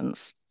of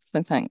sessions.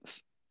 So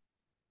thanks.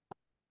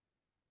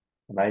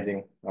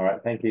 Amazing. All right,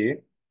 thank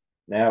you.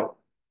 Now,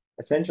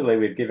 essentially,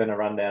 we've given a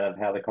rundown of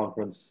how the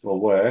conference will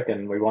work,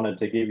 and we wanted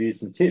to give you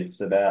some tips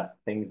about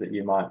things that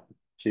you might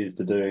choose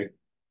to do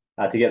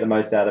to get the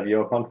most out of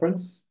your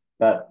conference.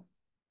 But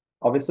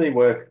obviously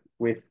work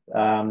in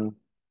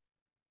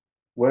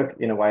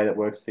a way that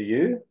works for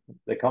you.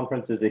 The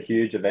conference is a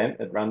huge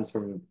event. It runs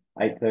from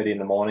 8:30 in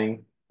the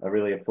morning,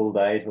 really a full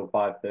day till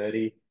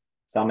 5:30.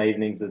 Some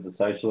evenings there's a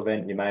social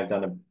event. You may have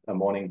done a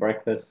morning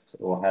breakfast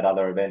or had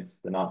other events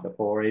the night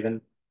before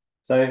even.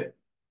 So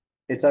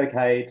it's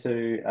okay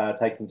to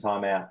take some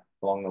time out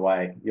along the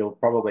way. You'll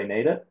probably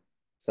need it.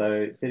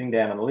 So sitting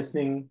down and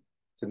listening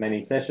to many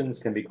sessions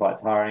can be quite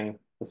tiring.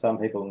 For some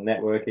people,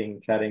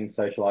 networking, chatting,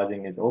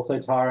 socializing is also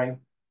tiring.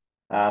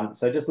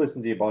 So just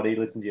listen to your body,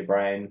 listen to your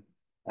brain,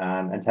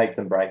 and take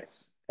some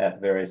breaks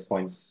at various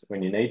points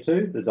when you need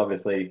to. There's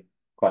obviously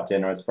quite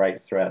generous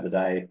breaks throughout the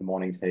day for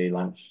morning tea,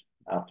 lunch,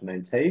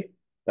 afternoon tea,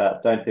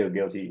 but don't feel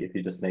guilty if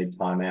you just need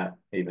time out,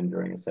 even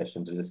during a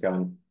session, to just go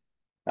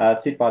and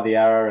sit by the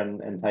arrow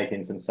and take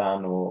in some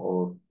sun,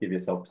 or give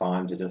yourself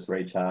time to just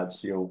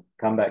recharge. You'll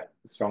come back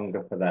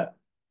stronger for that.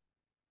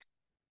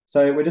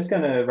 So we're just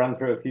going to run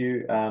through a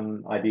few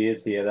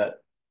ideas here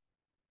that,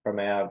 from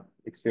our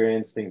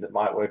experience, things that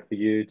might work for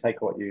you.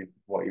 Take what you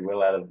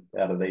will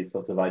out of these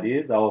sorts of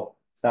ideas. I'll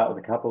start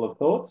with a couple of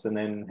thoughts and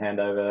then hand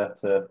over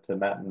to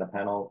Matt and the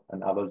panel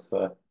and others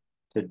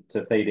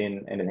to feed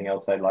in anything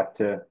else they'd like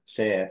to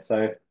share.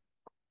 So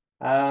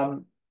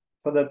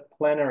for the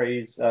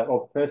plenaries,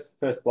 or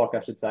first block, I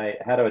should say,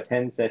 how to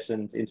attend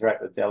sessions,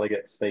 interact with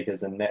delegates,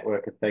 speakers, and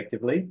network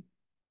effectively.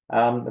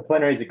 The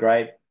plenaries are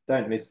great.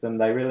 Don't miss them.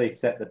 They really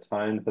set the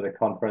tone for the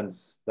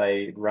conference.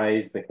 They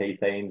raise the key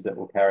themes that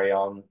will carry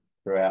on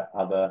throughout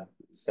other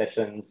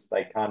sessions.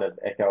 They kind of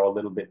echo a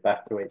little bit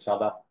back to each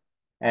other.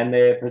 And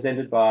they're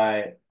presented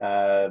by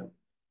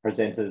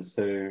presenters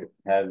who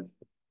have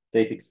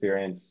deep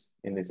experience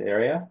in this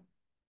area.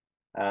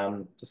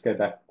 Just go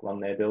back one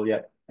there, Bill.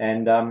 Yep.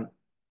 And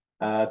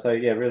so,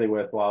 yeah, really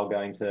worthwhile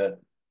going to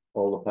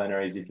all the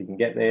plenaries if you can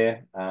get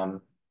there,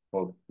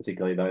 or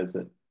particularly those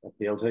that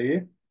appeal to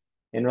you.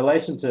 In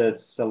relation to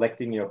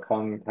selecting your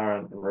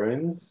concurrent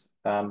rooms,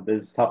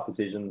 there's tough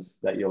decisions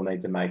that you'll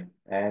need to make,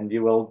 and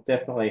you will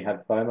definitely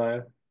have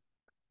FOMO.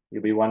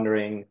 You'll be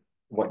wondering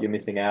what you're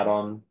missing out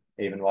on,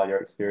 even while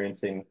you're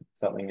experiencing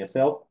something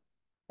yourself.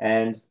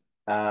 And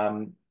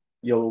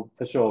you'll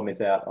for sure miss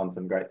out on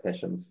some great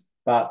sessions.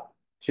 But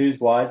choose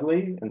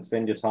wisely and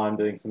spend your time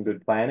doing some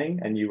good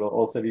planning, and you will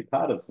also be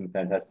part of some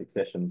fantastic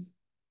sessions.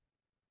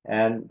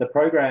 And the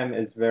program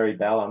is very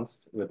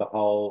balanced with a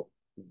whole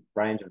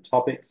range of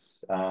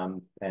topics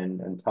and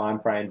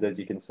timeframes, as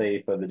you can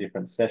see, for the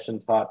different session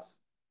types.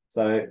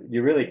 So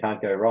you really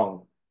can't go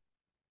wrong.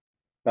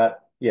 But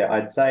yeah,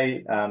 I'd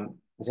say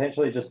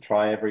potentially just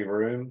try every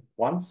room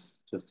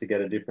once, just to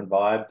get a different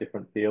vibe,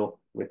 different feel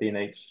within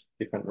each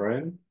different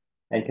room,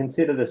 and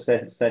consider the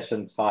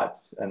session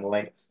types and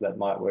lengths that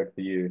might work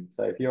for you.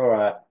 So if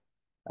you're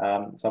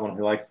someone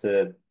who likes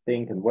to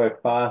think and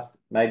work fast,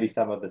 maybe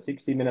some of the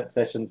 60-minute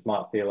sessions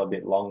might feel a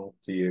bit long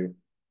to you.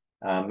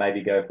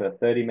 Maybe go for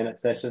 30-minute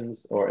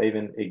sessions, or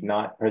even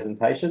Ignite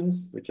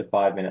presentations, which are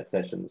 5-minute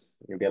sessions.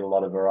 You'll get a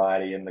lot of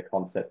variety in the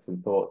concepts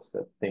and thoughts,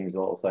 but things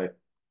will also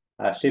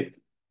shift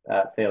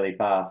fairly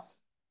fast.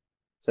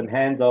 Some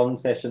hands-on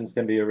sessions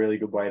can be a really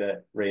good way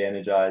to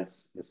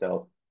re-energize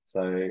yourself.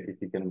 So if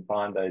you can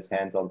find those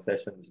hands-on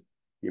sessions,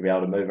 you'll be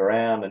able to move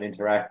around and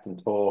interact and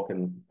talk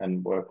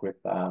and work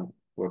with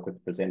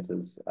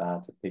presenters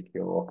to pick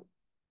your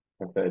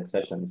preferred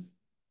sessions.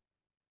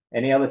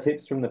 Any other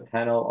tips from the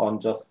panel on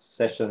just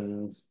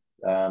sessions,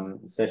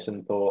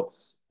 session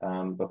thoughts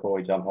before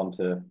we jump on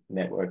to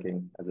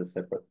networking as a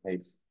separate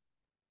piece?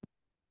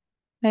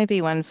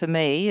 Maybe one for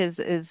me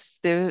is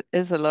there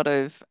is a lot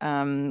of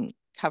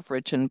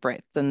coverage and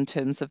breadth in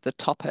terms of the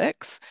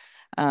topics,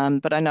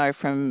 but I know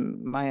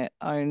from my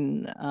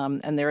own,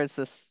 and there is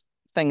this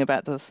thing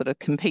about the sort of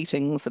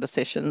competing sort of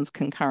sessions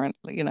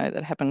concurrently, you know,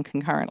 that happen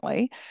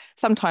concurrently.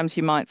 Sometimes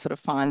you might sort of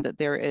find that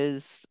there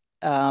is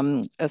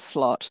a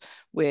slot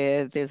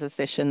where there's a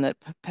session that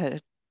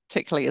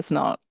particularly is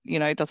not, you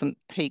know, doesn't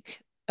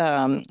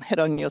hit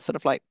on your sort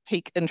of like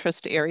peak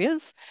interest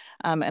areas.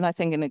 And I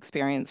think an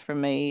experience for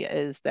me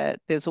is that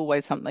there's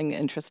always something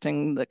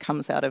interesting that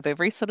comes out of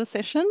every sort of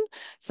session.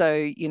 So,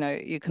 you know,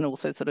 you can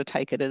also sort of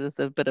take it as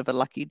a bit of a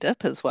lucky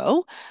dip as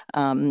well.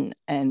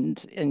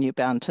 And you're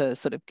bound to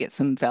sort of get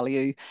some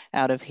value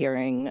out of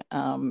hearing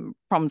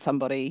from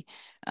somebody,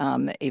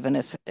 even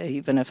if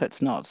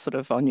it's not sort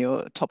of on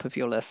your top of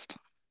your list.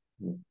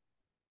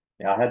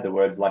 Yeah, I had the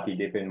words lucky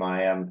dip in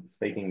my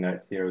speaking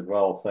notes here as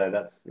well. So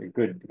that's a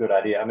good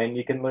idea. I mean,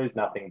 you can lose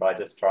nothing by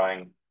just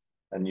trying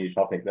a new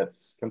topic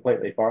that's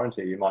completely foreign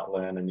to you. You might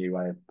learn a new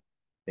way of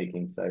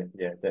thinking. So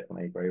yeah,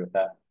 definitely agree with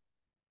that.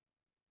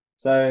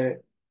 So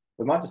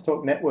we might just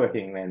talk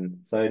networking then.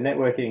 So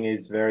networking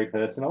is very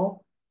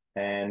personal,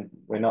 and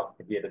we're not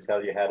here to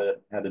tell you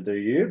how to do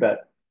you,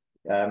 but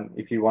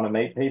if you want to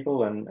meet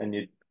people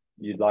and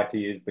you'd like to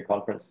use the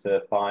conference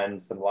to find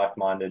some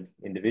like-minded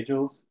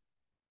individuals,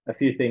 a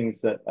few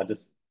things that I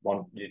just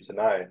want you to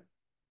know.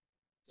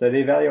 So the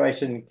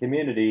evaluation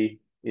community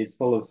is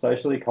full of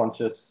socially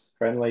conscious,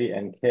 friendly,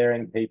 and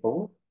caring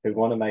people who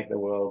want to make the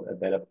world a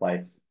better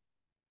place.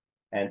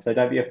 And so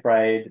don't be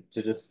afraid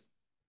to just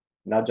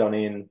nudge on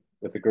in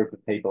with a group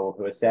of people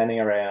who are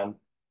standing around,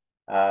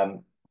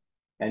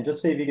 and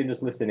just see if you can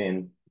just listen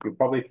in. You'll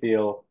probably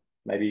feel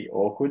maybe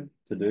awkward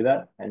to do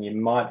that, and you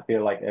might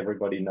feel like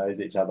everybody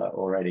knows each other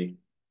already.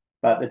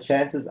 But the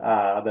chances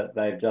are that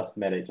they've just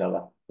met each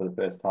other for the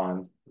first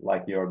time,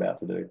 like you're about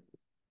to do.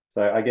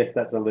 So I guess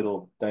that's a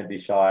little don't be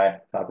shy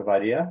type of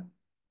idea.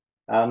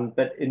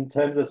 But in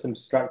terms of some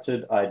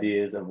structured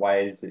ideas of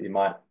ways that you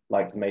might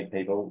like to meet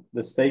people,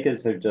 the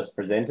speakers who've just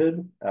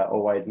presented are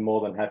always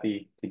more than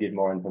happy to give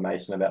more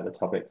information about the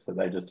topics that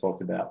they just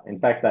talked about. In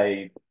fact,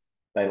 they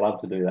love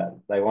to do that.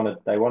 They want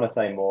to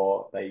say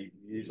more. They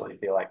usually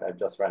feel like they've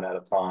just run out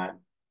of time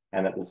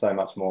and that there's so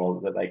much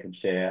more that they could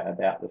share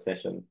about the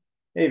session,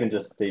 even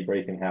just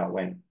debriefing how it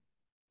went.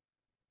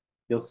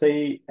 You'll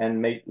see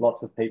and meet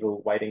lots of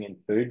people waiting in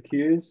food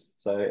queues.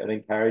 So I'd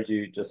encourage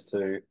you just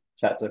to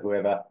chat to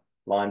whoever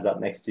lines up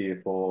next to you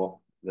for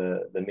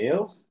the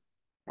meals.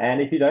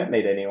 And if you don't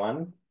meet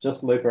anyone,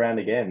 just loop around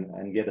again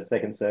and get a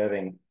second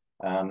serving.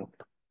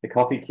 The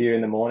coffee queue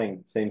in the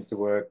morning seems to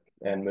work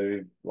and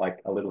move like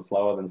a little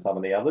slower than some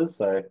of the others.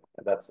 So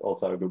that's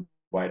also a good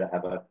way to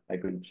have a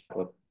good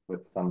chat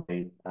with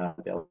somebody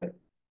delegate.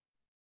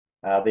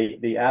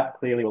 The app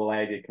clearly will allow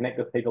you to connect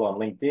with people on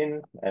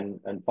LinkedIn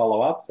and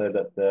follow up so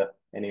that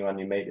anyone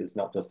you meet is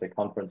not just a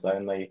conference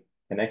only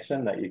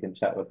connection, that you can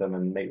chat with them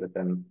and meet with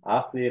them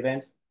after the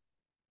event.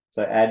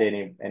 So add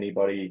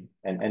anybody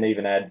and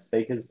even add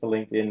speakers to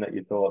LinkedIn that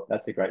you thought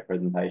that's a great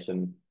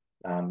presentation.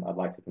 I'd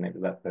like to connect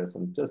with that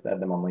person. Just add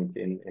them on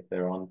LinkedIn if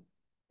they're on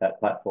that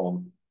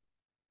platform.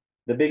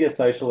 The bigger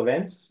social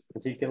events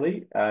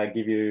particularly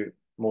give you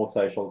more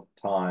social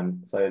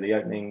time. So the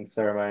opening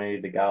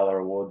ceremony, the gala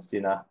awards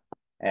dinner,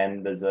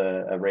 and there's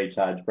a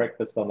recharge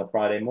breakfast on the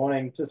Friday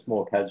morning, just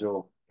more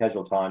casual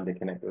time to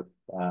connect with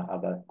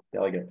other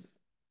delegates.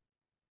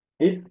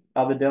 If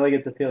other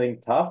delegates are feeling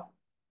tough,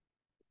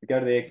 go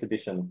to the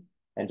exhibition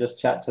and just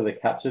chat to the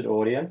captured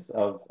audience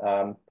of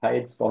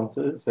paid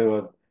sponsors who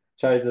have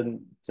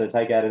chosen to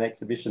take out an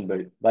exhibition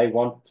booth. They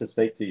want to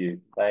speak to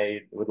you.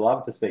 They would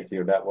love to speak to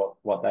you about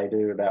what they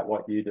do, about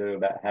what you do,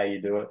 about how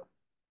you do it.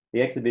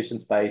 The exhibition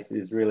space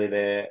is really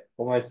there,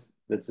 almost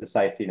it's a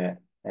safety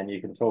net, and you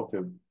can talk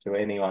to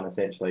anyone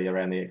essentially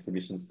around the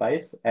exhibition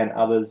space and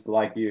others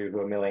like you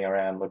who are milling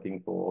around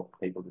looking for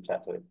people to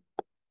chat to.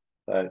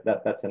 So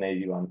that's an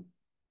easy one.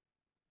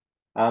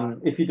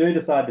 If you do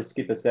decide to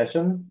skip a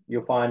session,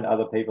 you'll find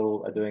other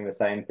people are doing the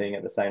same thing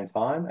at the same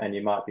time, and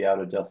you might be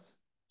able to just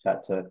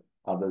chat to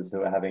others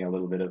who are having a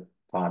little bit of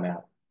time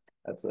out.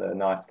 That's a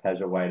nice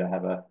casual way to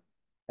have a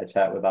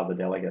chat with other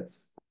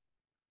delegates.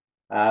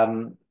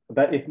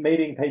 But if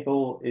meeting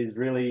people is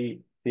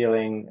really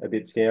feeling a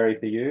bit scary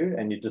for you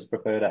and you just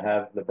prefer to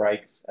have the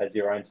breaks as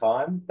your own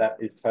time, that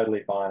is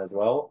totally fine as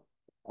well.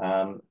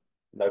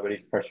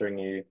 Nobody's pressuring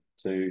you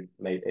to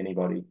meet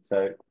anybody.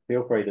 So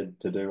feel free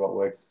to do what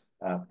works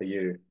for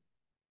you.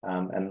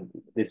 And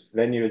this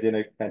venue is in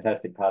a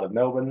fantastic part of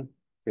Melbourne.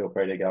 Feel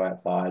free to go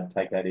outside,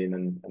 take that in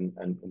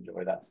and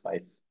enjoy that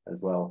space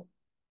as well.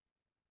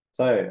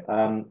 So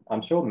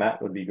I'm sure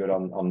Matt would be good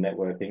on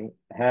networking.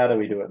 How do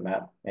we do it,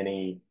 Matt?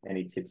 Any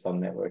tips on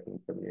networking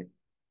from you?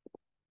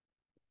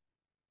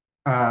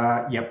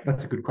 Yep,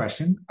 that's a good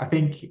question. I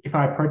think if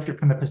I approach it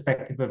from the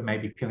perspective of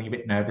maybe feeling a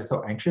bit nervous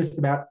or anxious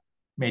about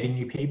meeting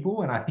new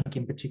people, and I think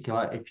in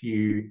particular, if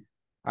you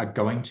are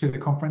going to the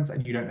conference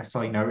and you don't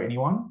necessarily know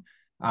anyone,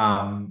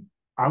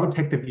 I would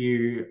take the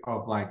view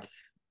of like,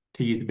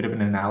 to use a bit of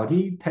an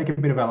analogy, take a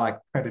bit of a like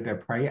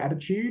predator-prey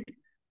attitude.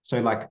 So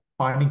like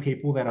finding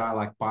people that are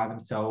like by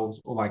themselves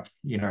or like,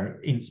 you know,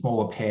 in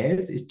smaller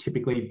pairs is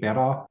typically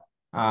better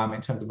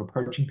in terms of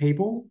approaching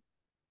people.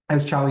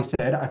 As Charlie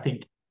said, I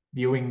think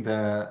viewing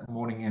the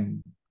morning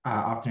and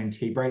afternoon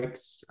tea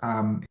breaks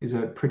is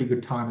a pretty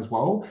good time as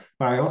well.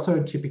 But I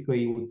also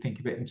typically would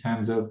think of it in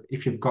terms of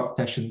if you've got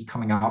sessions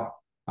coming up,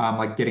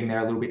 like getting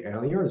there a little bit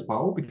earlier as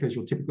well, because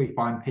you'll typically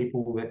find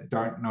people that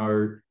don't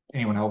know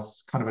anyone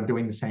else kind of are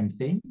doing the same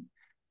thing.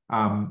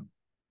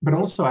 But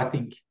also I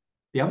think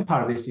the other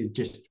part of this is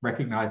just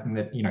recognizing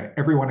that, you know,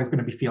 everyone is going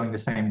to be feeling the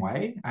same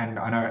way. And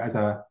I know as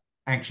a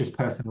anxious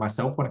person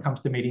myself, when it comes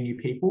to meeting new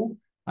people,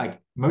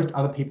 like most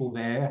other people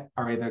there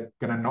are either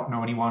going to not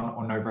know anyone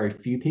or know very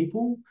few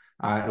people.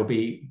 It'll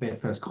be their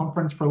first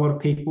conference for a lot of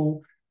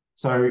people.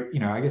 So, you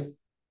know, I guess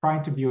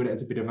trying to view it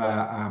as a bit of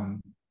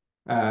an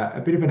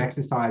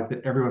exercise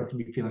that everyone's going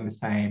to be feeling the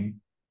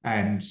same.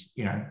 And,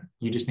 you know,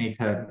 you just need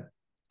to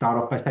start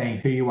off by saying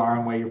who you are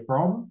and where you're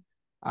from,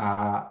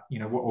 you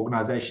know, what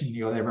organization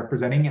you're there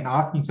representing, and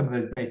asking some of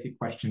those basic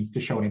questions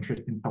to show an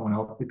interest in someone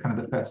else is kind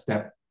of the first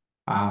step.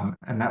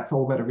 And that's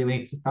all that it really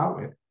needs to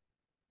start with.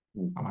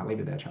 I might leave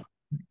it there, Charlie.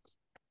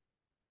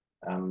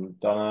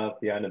 Donna,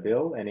 Fiona,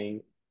 Bill,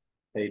 any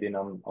feed in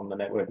on the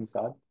networking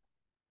side?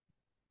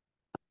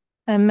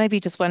 And maybe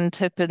just one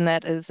tip in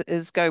that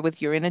is go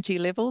with your energy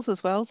levels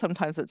as well.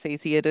 Sometimes it's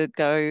easier to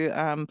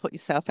go put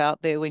yourself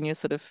out there when you're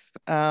sort of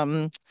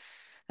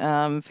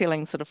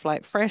feeling sort of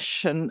like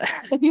fresh and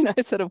you know,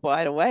 sort of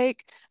wide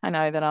awake. I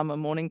know that I'm a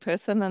morning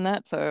person and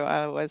that, so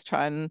I always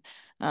try and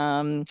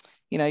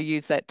you know,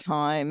 use that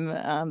time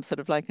sort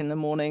of like in the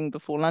morning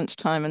before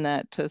lunchtime and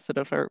that to sort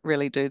of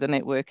really do the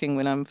networking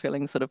when I'm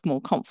feeling sort of more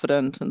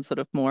confident and sort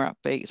of more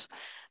upbeat.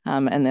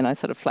 And then I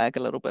sort of flag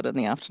a little bit in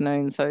the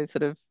afternoon. So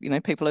sort of, you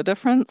know, people are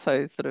different.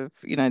 So sort of,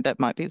 you know, that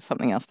might be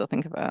something else to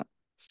think about.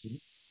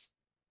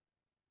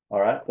 All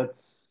right,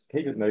 let's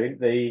keep it moving.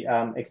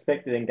 The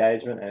expected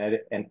engagement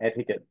and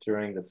etiquette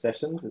during the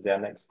sessions is our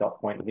next dot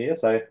point here.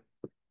 So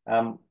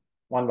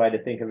one way to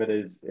think of it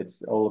is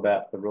it's all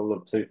about the rule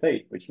of 2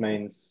 feet, which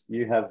means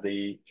you have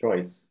the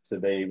choice to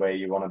be where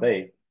you want to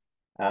be.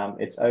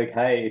 It's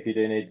okay if you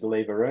do need to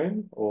leave a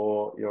room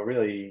or you're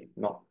really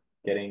not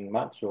getting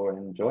much or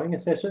enjoying a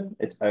session.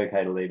 It's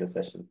okay to leave a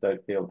session.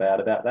 Don't feel bad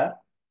about that.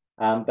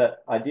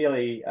 But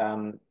ideally,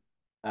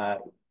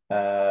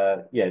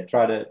 yeah,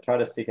 try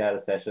to stick out a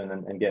session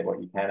and get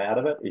what you can out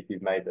of it if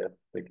you've made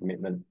the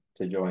commitment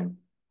to join.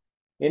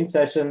 In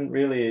session,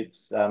 really,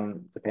 it's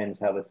depends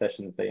how the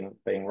session's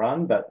being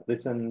run, but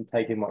listen,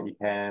 take in what you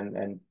can,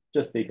 and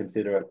just be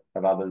considerate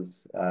of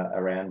others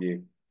around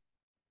you.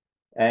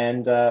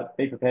 And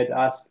be prepared to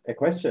ask a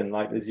question.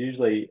 Like there's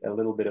usually a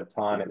little bit of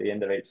time at the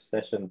end of each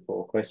session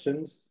for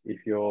questions.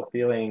 If you're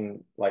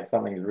feeling like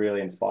something's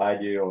really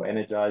inspired you or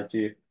energized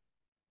you,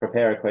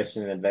 prepare a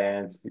question in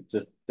advance.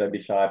 Just don't be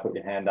shy, put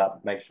your hand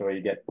up, make sure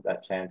you get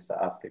that chance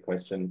to ask a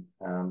question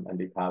and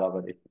be part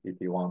of it if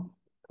you want.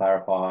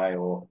 Clarify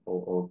or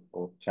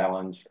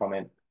challenge,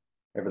 comment,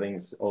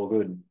 everything's all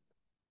good.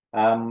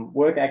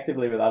 Work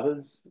actively with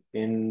others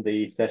in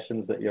the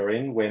sessions that you're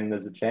in when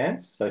there's a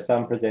chance. So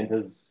some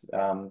presenters,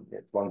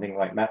 it's one thing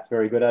like Matt's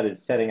very good at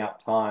is setting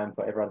up time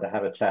for everyone to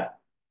have a chat.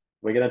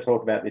 We're going to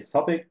talk about this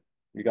topic.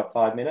 You've got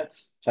 5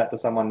 minutes, chat to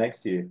someone next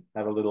to you,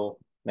 have a little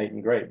meet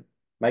and greet.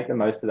 Make the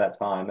most of that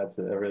time. That's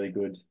a really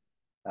good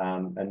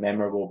and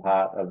memorable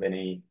part of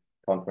any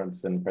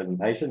conference and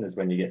presentation is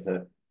when you get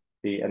to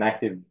be an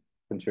active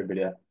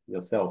contributor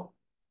yourself.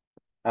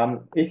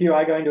 If you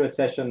are going to a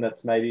session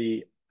that's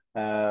maybe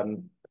a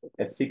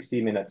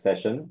 60-minute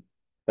session,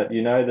 but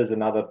you know there's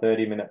another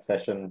 30-minute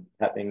session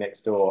happening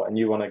next door and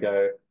you want to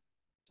go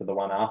to the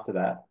one after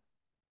that,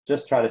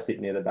 just try to sit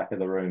near the back of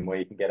the room where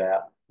you can get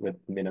out with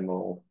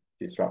minimal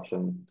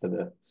disruption to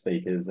the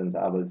speakers and to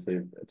others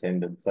who've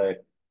attended. So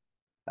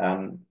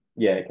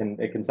yeah,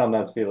 it can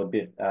sometimes feel a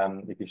bit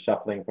if you're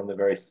shuffling from the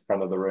very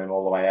front of the room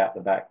all the way out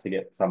the back to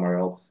get somewhere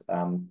else.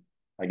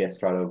 I guess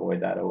try to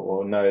avoid that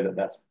or know that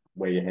that's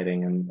where you're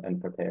heading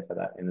and prepare for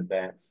that in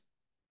advance.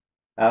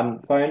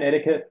 Phone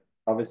etiquette,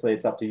 obviously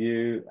it's up to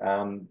you.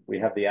 We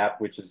have the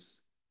app, which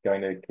is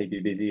going to keep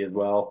you busy as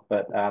well.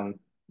 But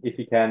if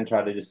you can,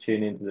 try to just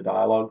tune into the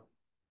dialogue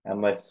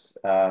unless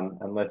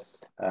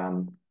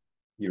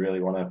you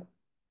really want to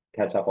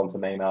catch up on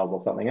some emails or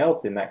something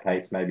else. In that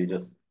case, maybe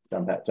just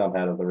jump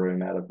out of the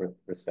room out of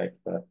respect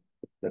for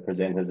the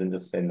presenters and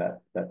just spend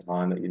that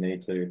time that you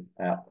need to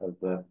out of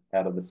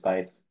the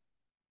space.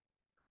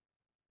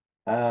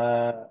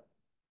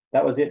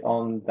 That was it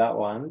on that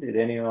one. Did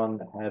anyone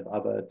have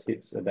other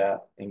tips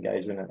about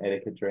engagement and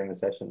etiquette during the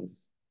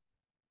sessions?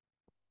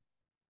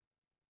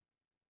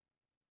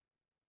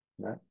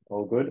 No,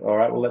 all good. All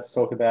right, well, let's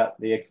talk about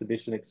the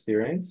exhibition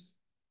experience.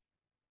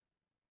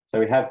 So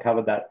we have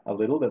covered that a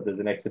little, that there's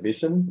an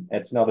exhibition.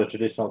 It's not a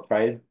traditional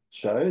trade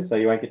show, so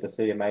you won't get to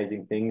see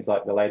amazing things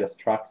like the latest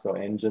trucks or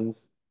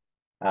engines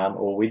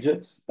or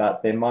widgets,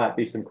 but there might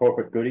be some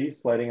corporate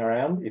goodies floating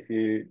around. If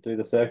you do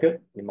the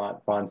circuit, you might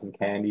find some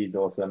candies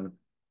or some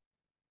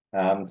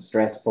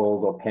stress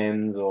balls or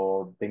pens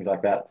or things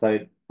like that. So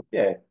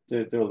yeah,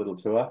 do a little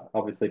tour.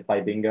 Obviously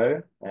play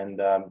bingo and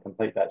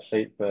complete that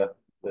sheet for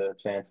the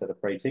chance at a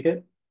free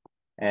ticket.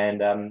 And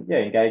yeah,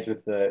 engage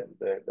with the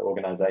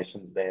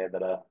organisations there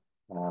that are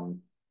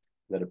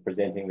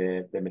presenting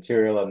their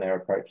material and their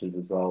approaches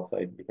as well. So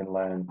you can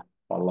learn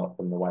quite a lot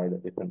from the way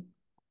that different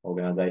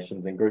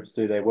organisations and groups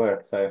do their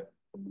work. So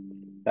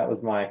that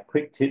was my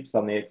quick tips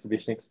on the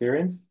exhibition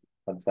experience.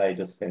 I'd say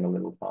just spend a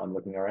little time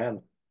looking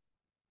around.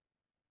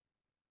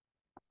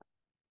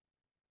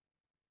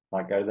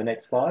 Might go to the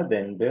next slide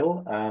then,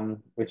 Bill,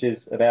 which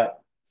is about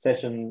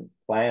session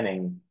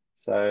planning.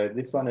 So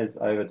this one is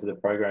over to the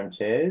program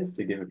chairs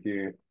to give a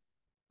few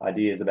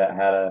ideas about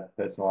how to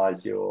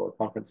personalise your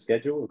conference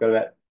schedule. We've got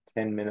about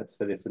 10 minutes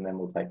for this and then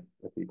we'll take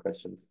a few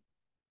questions.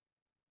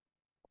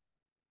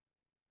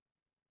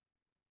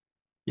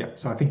 Yep,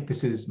 so I think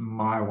this is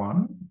my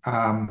one.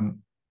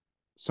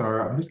 So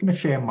I'm just going to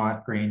share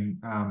my screen,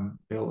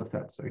 Bill, if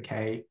that's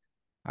okay.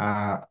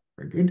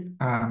 Very good.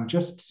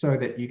 Just so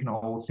that you can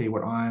all see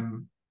what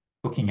I'm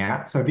looking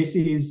at. So this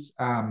is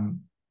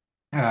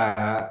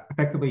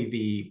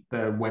effectively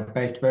the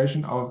web-based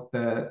version of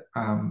the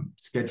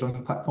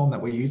scheduling platform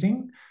that we're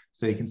using.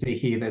 So you can see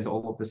here, there's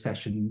all of the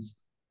sessions.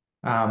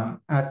 And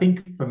I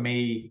think for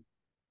me,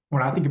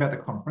 when I think about the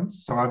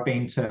conference, so I've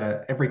been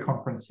to every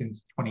conference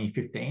since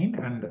 2015,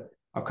 and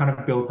I've kind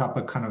of built up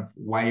a kind of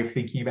way of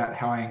thinking about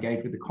how I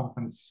engage with the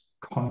conference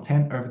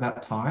content over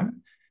that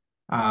time.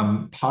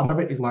 Part of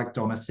it is, like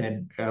Donna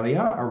said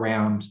earlier,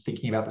 around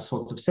thinking about the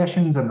sorts of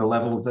sessions and the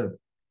levels of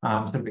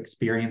sort of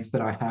experience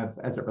that I have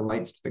as it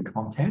relates to the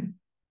content.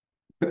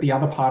 But the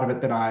other part of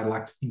it that I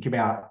like to think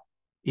about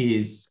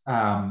is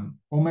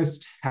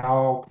almost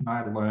how can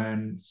I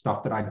learn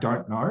stuff that I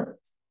don't know.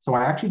 So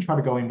I actually try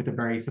to go in with a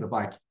very sort of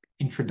like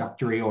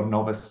introductory or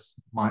novice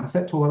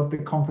mindset to a lot of the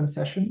conference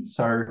sessions.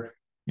 So,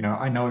 you know,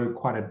 I know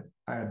quite a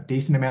a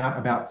decent amount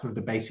about sort of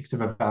the basics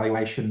of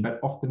evaluation, but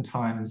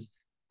oftentimes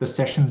the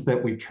sessions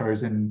that we've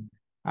chosen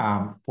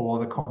for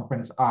the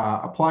conference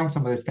are applying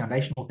some of those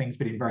foundational things,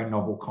 but in very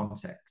novel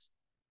contexts.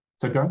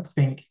 So don't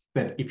think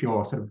that if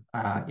you're sort of,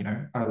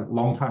 a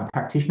long-time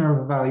practitioner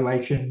of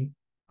evaluation,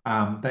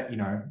 that,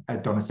 as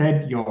Donna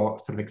said, you're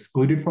sort of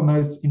excluded from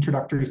those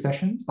introductory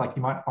sessions. Like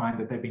you might find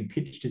that they've been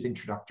pitched as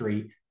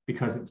introductory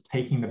because it's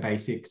taking the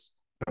basics,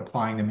 but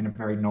applying them in a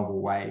very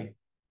novel way.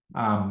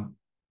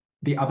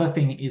 The other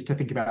thing is to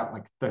think about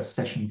like the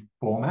session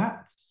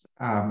formats.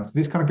 So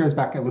this kind of goes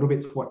back a little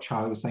bit to what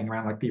Charlie was saying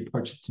around like the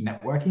approaches to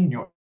networking.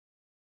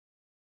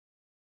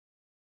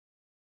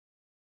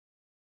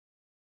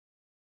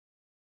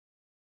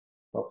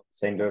 Well,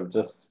 seem to have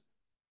just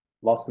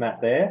lost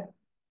Matt there.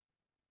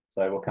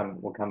 So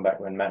we'll come back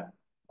when Matt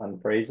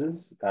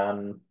unfreezes.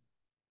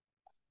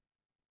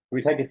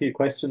 We take a few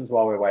questions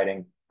while we're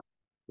waiting.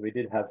 We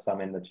did have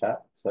some in the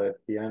chat. So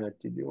Fiona,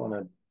 did you want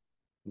to?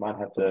 Might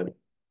have to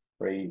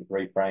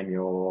reframe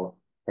your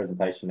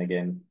presentation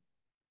again.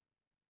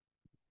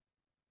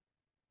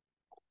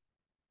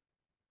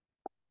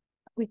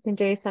 We can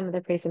do some of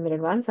the pre-submitted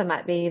ones. That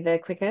might be the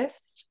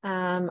quickest.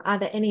 Are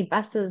there any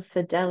buses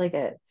for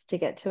delegates to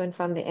get to and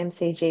from the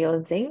MCG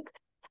or Zinc?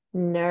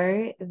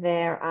 No,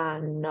 there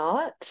are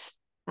not.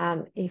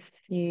 When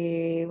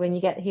you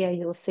get here,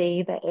 you'll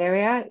see the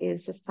area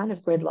is just kind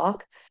of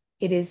gridlock.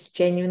 It is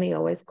genuinely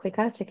always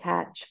quicker to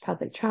catch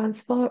public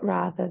transport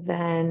rather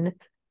than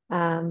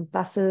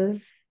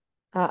buses.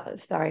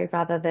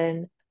 Rather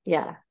than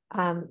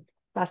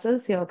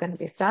buses. You're going to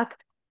be stuck.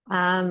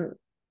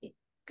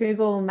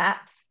 Google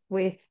Maps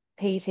with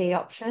PT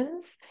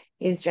options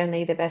is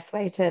generally the best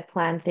way to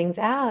plan things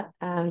out.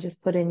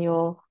 Just put in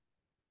your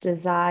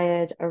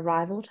desired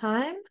arrival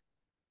time.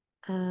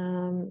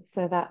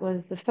 So that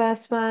was the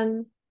first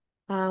one.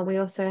 We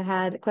also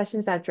had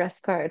questions about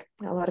dress code.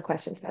 A lot of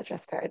questions about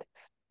dress code.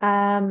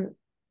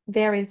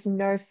 There is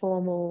no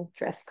formal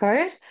dress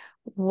code.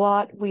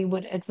 What we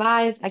would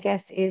advise, I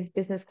guess, is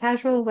business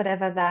casual,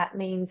 whatever that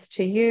means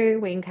to you.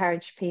 We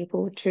encourage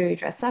people to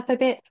dress up a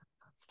bit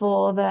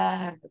for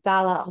the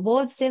Gala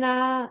Awards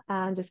dinner.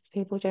 Just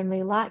people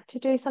generally like to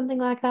do something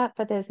like that,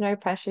 but there's no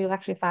pressure. You'll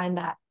actually find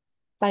that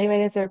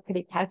evaluators are a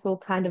pretty casual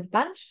kind of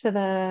bunch for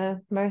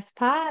the most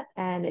part,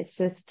 and it's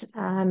just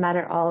a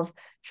matter of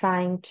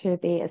trying to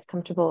be as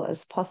comfortable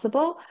as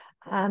possible.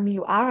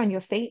 You are on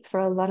your feet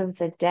for a lot of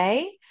the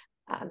day.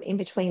 In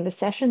between the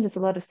sessions, there's a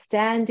lot of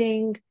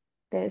standing.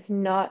 There's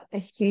not a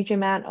huge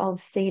amount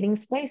of seating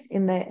space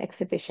in the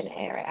exhibition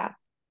area.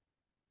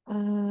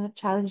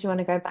 Charlie, do you want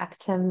to go back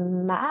to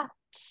Matt?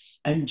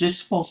 And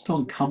just whilst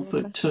on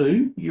comfort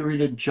too, you're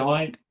in a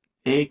giant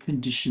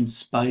air-conditioned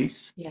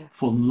space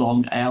for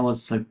long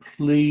hours, so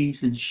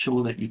please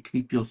ensure that you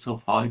keep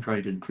yourself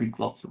hydrated, drink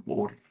lots of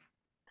water.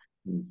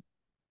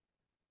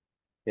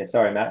 Yeah,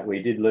 sorry, Matt,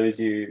 we did lose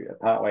you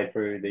partway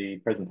through the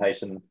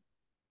presentation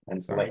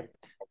and select.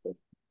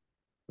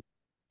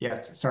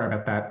 Yeah, sorry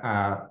about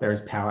that. There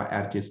is power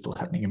outages still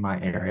happening in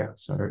my area,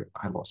 so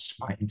I lost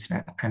my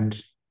internet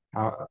and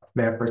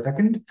there for a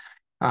second.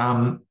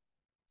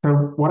 So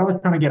what I was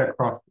trying to get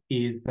across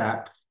is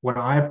that when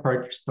I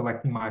approach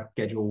selecting my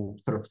schedule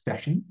sort of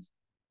sessions,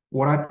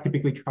 what I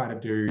typically try to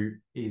do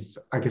is,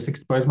 I guess,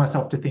 expose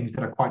myself to things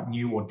that are quite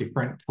new or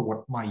different to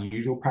what my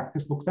usual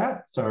practice looks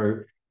at. So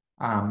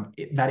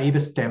that either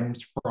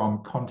stems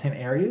from content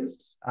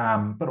areas,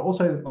 but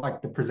also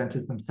like the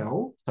presenters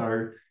themselves.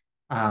 So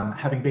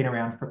having been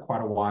around for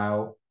quite a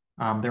while,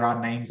 there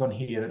are names on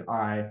here that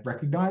I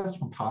recognize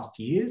from past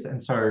years.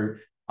 And so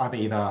I've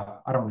either,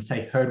 I don't want to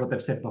say heard what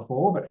they've said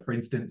before, but for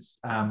instance,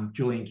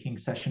 Julian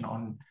King's session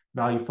on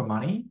value for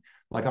money,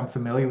 like I'm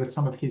familiar with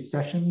some of his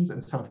sessions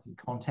and some of his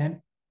content.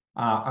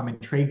 I'm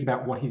intrigued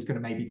about what he's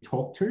going to maybe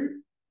talk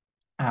to.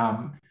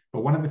 But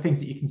one of the things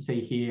that you can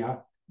see here,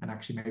 and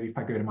actually maybe if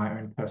I go to my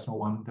own personal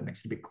one that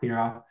makes it a bit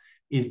clearer,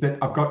 is that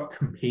I've got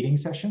competing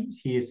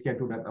sessions here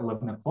scheduled at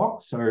 11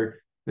 o'clock. So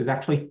there's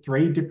actually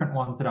 3 different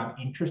ones that I'm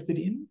interested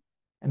in,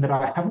 and that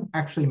I haven't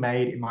actually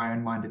made in my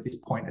own mind at this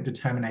point a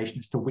determination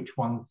as to which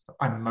ones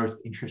I'm most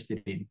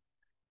interested in.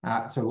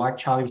 So like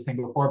Charlie was saying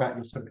before about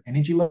your sort of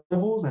energy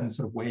levels and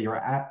sort of where you're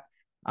at,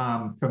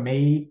 for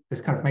me, there's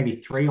kind of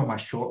maybe 3 on my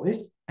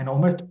shortlist, and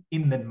almost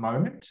in the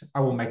moment, I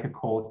will make a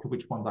call to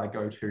which ones I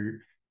go to.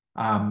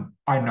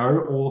 I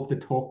know all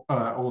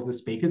of the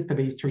speakers for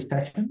these 3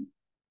 sessions,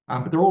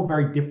 but they're all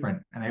very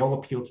different and they all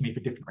appeal to me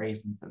for different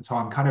reasons. And so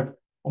I'm kind of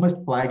almost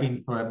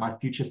flagging for my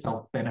future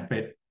self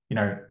benefit.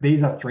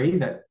 These are 3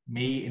 that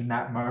me in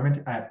that moment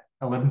at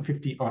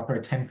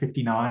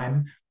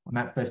 10:59 on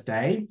that first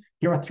day,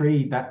 here are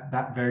 3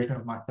 that version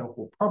of myself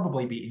will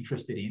probably be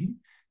interested in,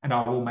 and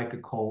I will make a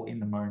call in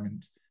the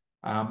moment.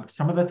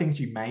 Some of the things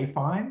you may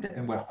find,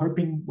 and we're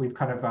hoping we've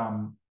kind of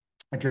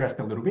addressed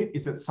a little bit,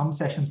 is that some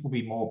sessions will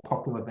be more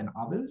popular than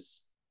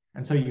others.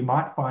 And so you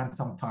might find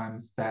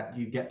sometimes that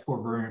you get to a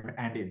room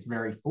and it's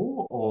very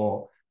full,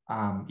 or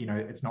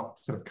it's not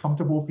sort of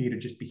comfortable for you to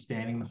just be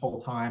standing the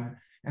whole time.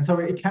 And so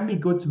it can be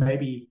good to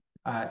maybe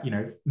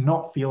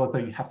not feel as though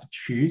you have to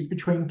choose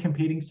between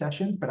competing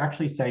sessions, but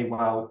actually say,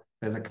 well,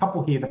 there's a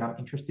couple here that I'm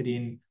interested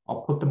in.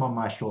 I'll put them on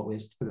my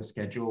shortlist for the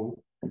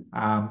schedule.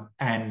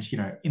 And,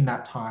 in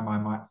that time, I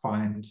might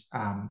find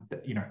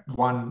that,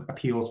 one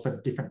appeals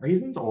for different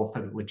reasons or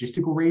for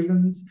logistical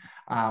reasons.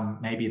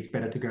 Maybe it's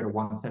better to go to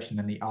one session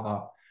than the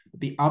other.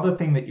 The other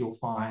thing that you'll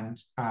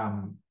find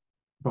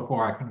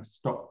before I kind of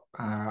stop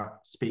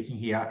speaking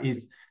here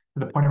is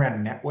the point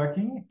around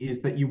networking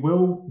is that you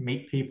will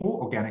meet people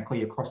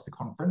organically across the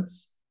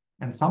conference.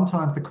 And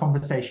sometimes the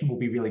conversation will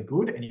be really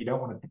good and you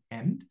don't want it to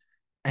end.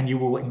 And you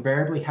will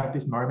invariably have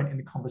this moment in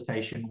the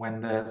conversation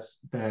when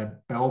the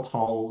bell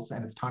tolls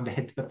and it's time to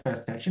head to the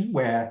first session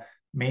where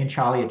me and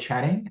Charlie are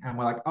chatting and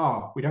we're like,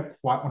 oh, we don't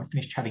quite want to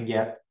finish chatting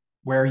yet.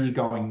 Where are you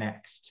going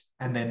next?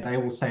 And then they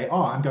will say,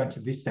 oh, I'm going to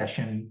this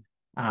session.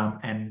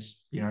 And,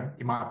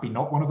 it might be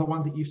not one of the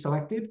ones that you've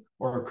selected,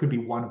 or it could be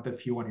one of the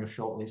few on your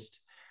shortlist.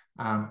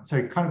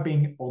 So kind of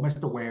being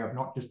almost aware of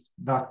not just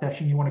the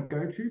session you want to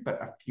go to,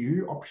 but a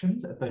few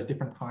options at those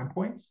different time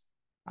points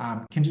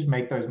can just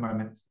make those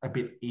moments a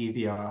bit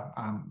easier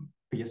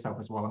for yourself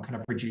as well, and kind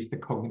of reduce the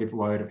cognitive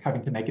load of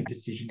having to make a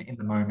decision in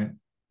the moment.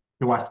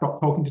 Do I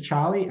stop talking to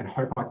Charlie and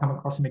hope I come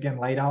across him again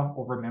later,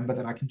 or remember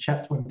that I can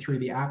chat to him through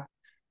the app?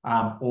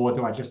 Or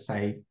do I just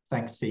say,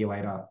 thanks, see you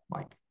later?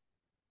 Like,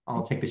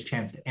 I'll take this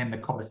chance to end the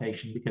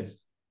conversation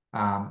because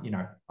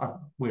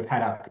we've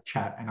had our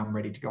chat and I'm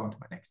ready to go on to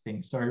my next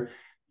thing. So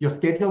your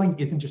scheduling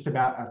isn't just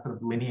about a sort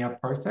of linear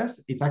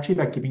process. It's actually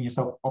about giving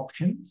yourself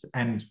options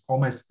and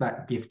almost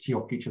that gift to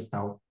your future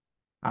self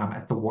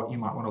as to what you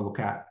might want to look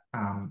at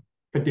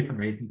for different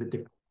reasons at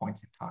different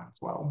points in time as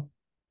well.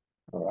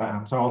 All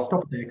right. So I'll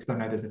stop there because I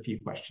know there's a few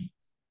questions.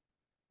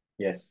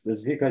 Yes,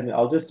 there's a few questions.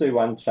 I'll just do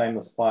one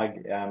shameless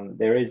plug.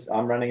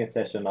 I'm running a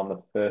session on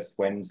the first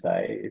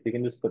Wednesday. If you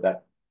can just put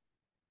that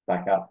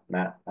back up,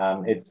 Matt.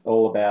 It's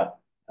all about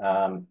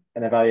an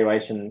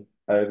evaluation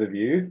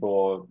overview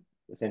for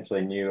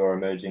essentially new or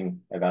emerging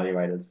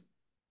evaluators.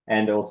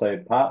 And also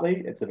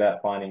partly it's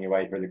about finding your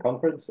way through the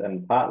conference,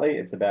 and partly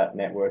it's about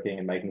networking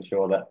and making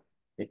sure that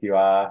if you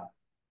are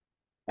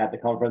at the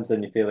conference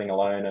and you're feeling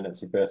alone and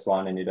it's your first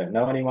one and you don't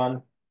know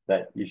anyone,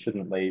 that you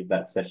shouldn't leave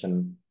that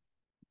session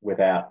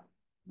without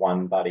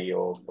one buddy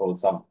or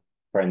some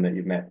friend that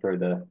you've met through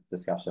the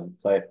discussion.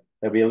 So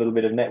there'll be a little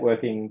bit of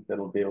networking.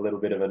 There'll be a little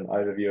bit of an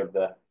overview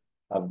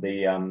of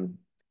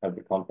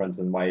the conference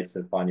and ways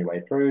to find your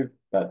way through,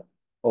 but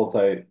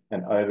also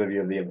an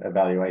overview of the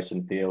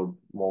evaluation field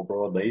more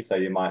broadly. So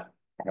you might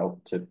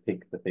help to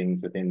pick the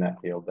things within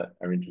that field that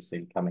are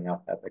interesting coming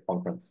up at the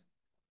conference.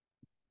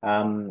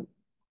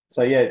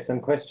 So yeah, some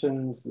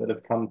questions that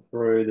have come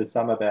through. There's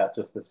some about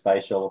just the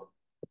spatial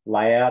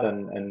layout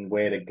and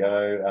where to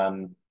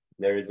go.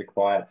 There is a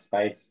quiet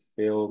space,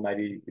 Bill.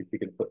 Maybe if you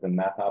could put the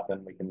map up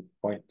and we can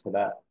point to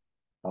that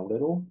a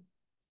little.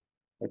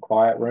 A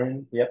quiet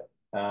room, yep.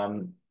 Do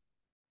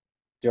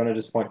you want to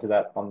just point to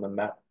that on the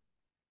map?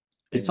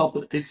 It's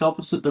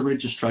opposite the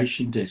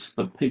registration desk,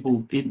 but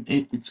people,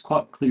 it's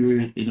quite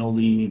clear in all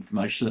the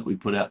information that we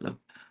put out that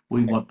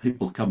we want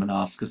people to come and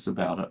ask us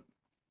about it.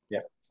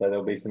 Yep, so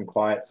there'll be some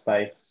quiet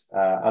space.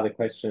 Other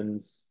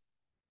questions,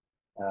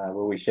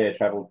 will we share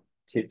travel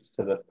tips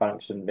to the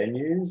function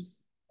venues?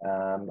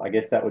 I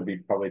guess that would be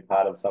probably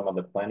part of some of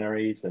the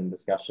plenaries and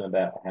discussion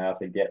about how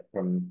to get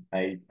from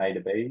A to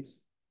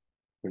B's,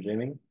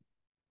 presuming.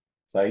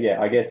 So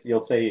yeah, I guess you'll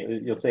see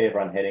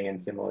everyone heading in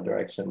similar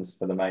directions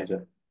for the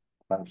major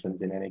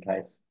functions in any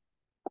case.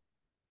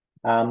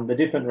 The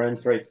different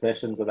rooms for each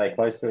sessions, are they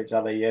close to each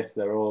other? Yes,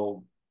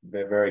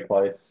 they're very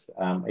close.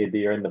 Either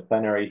you're in the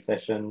plenary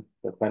session,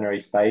 the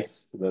plenary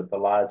space, the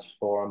large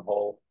forum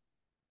hall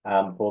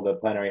for the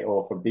plenary,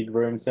 or for big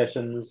room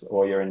sessions,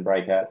 or you're in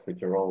breakouts,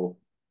 which are all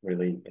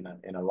really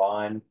in a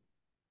line.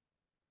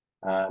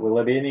 Will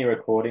there be any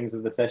recordings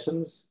of the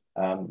sessions?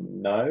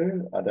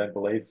 No, I don't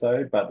believe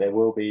so, but there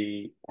will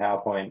be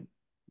PowerPoint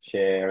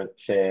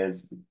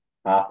shares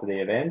after the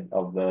event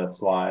of the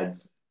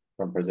slides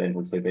from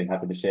presenters who've been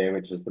happy to share,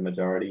 which is the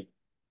majority,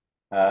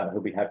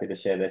 who'll be happy to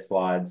share their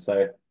slides.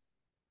 So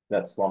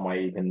that's one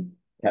way you can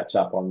catch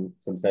up on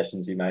some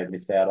sessions you may have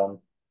missed out on.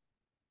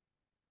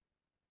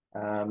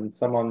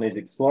 Someone is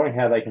exploring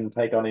how they can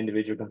take on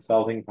individual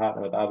consulting,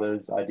 partner with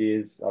others,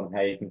 ideas on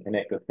how you can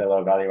connect with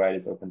fellow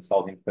evaluators or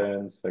consulting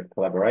firms for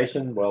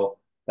collaboration. Well,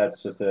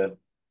 that's just a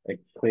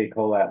clear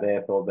call out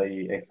there for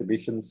the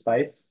exhibition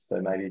space.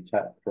 So maybe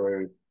chat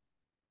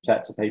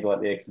to people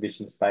at the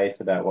exhibition space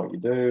about what you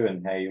do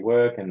and how you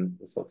work and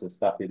the sorts of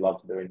stuff you'd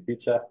love to do in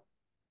future.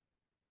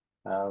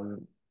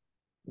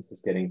 This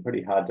is getting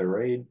pretty hard to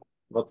read.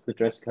 What's the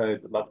dress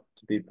code? Would love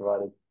to be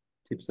provided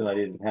tips and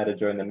ideas on how to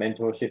join the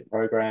mentorship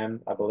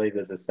program. I believe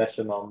there's a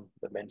session on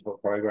the mentor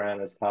program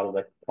as part of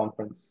the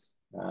conference.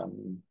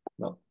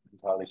 Not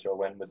entirely sure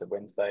when. Was it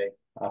Wednesday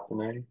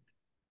afternoon?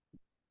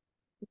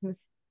 It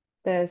was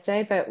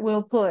Thursday, but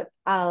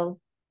I'll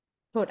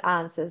put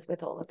answers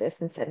with all of this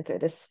and send through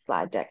this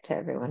slide deck to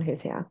everyone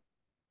who's here.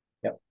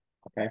 Yep.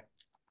 Okay.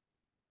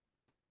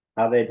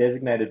 Are there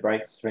designated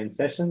breaks between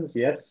sessions?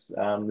 Yes,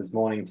 there's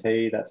morning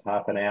tea, that's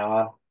half an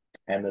hour,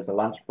 and there's a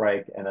lunch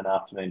break and an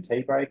afternoon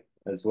tea break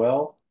as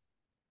well.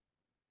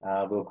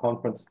 Will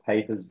conference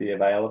papers be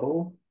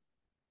available?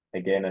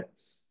 Again,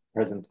 it's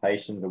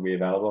presentations will be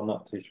available. I'm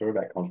not too sure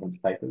about conference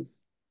papers.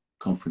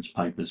 Conference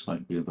papers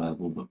won't be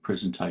available, but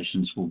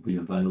presentations will be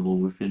available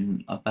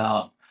within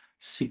about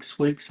 6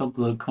 weeks of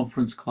the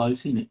conference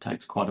closing. It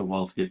takes quite a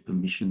while to get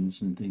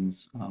permissions and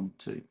things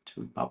to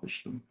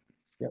publish them.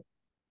 Yep.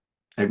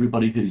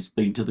 Everybody who's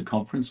been to the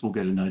conference will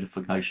get a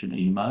notification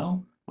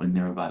email when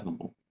they're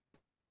available.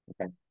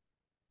 Okay.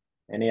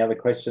 Any other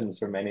questions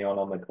from anyone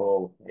on the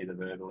call, either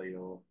verbally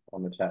or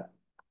on the chat?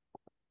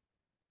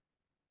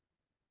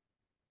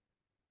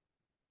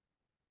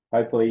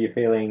 Hopefully you're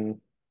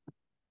feeling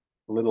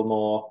a little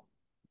more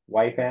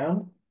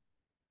way-found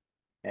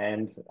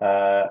and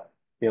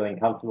feeling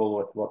comfortable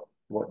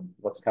with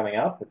what's coming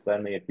up. It's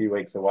only a few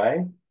weeks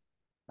away.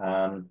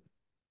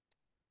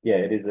 Yeah,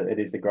 it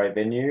is a great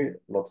venue.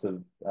 Lots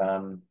of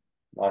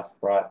nice,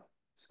 bright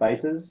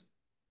spaces,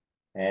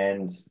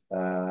 and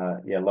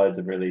yeah, loads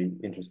of really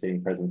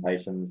interesting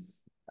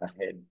presentations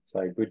ahead.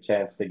 So good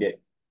chance to get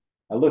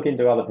a look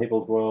into other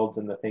people's worlds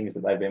and the things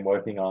that they've been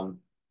working on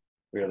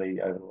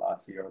really over the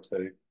last year or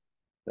two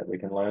that we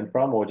can learn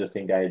from, or just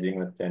engaging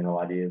with general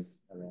ideas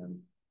around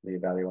the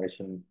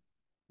evaluation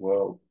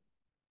world.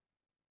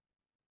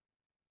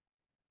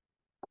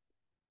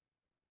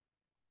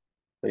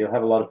 So you'll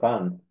have a lot of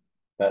fun.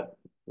 But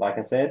like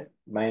I said,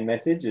 main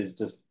message is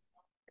just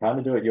kind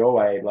of do it your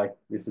way. Like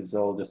this is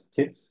all just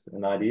tips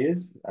and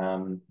ideas.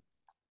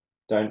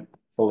 Don't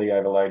fully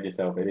overload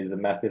yourself. It is a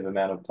massive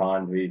amount of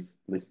time to be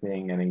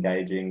listening and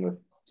engaging with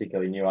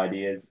particularly new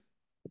ideas.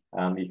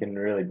 You can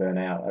really burn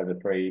out over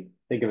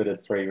think of it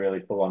as 3 really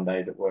full-on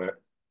days at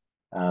work.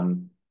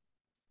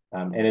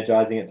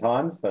 Energizing at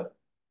times, but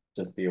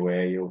just be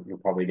aware you'll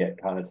probably get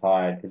kind of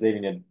tired because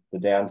even the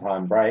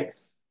downtime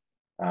breaks,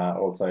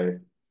 also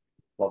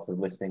lots of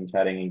listening,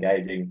 chatting,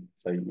 engaging,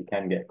 so you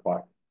can get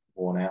quite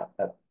worn out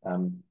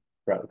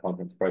throughout the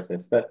conference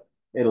process. But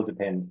it'll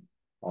depend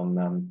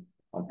on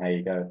how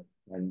you go.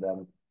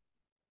 And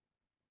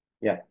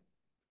yeah,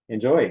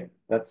 enjoy.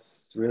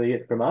 That's really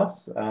it from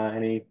us.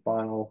 Any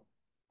final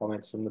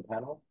comments from the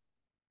panel?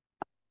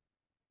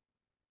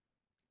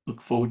 Look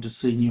forward to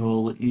seeing you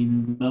all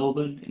in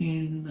Melbourne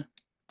in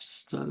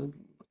just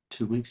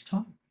 2 weeks'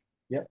 time.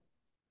 Yep.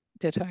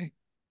 Ditto.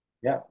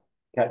 Yeah.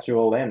 Catch you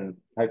all then.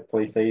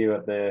 Hopefully see you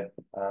at the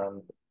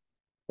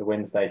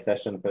Wednesday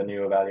session for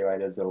new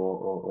evaluators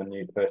or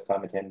new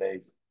first-time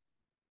attendees.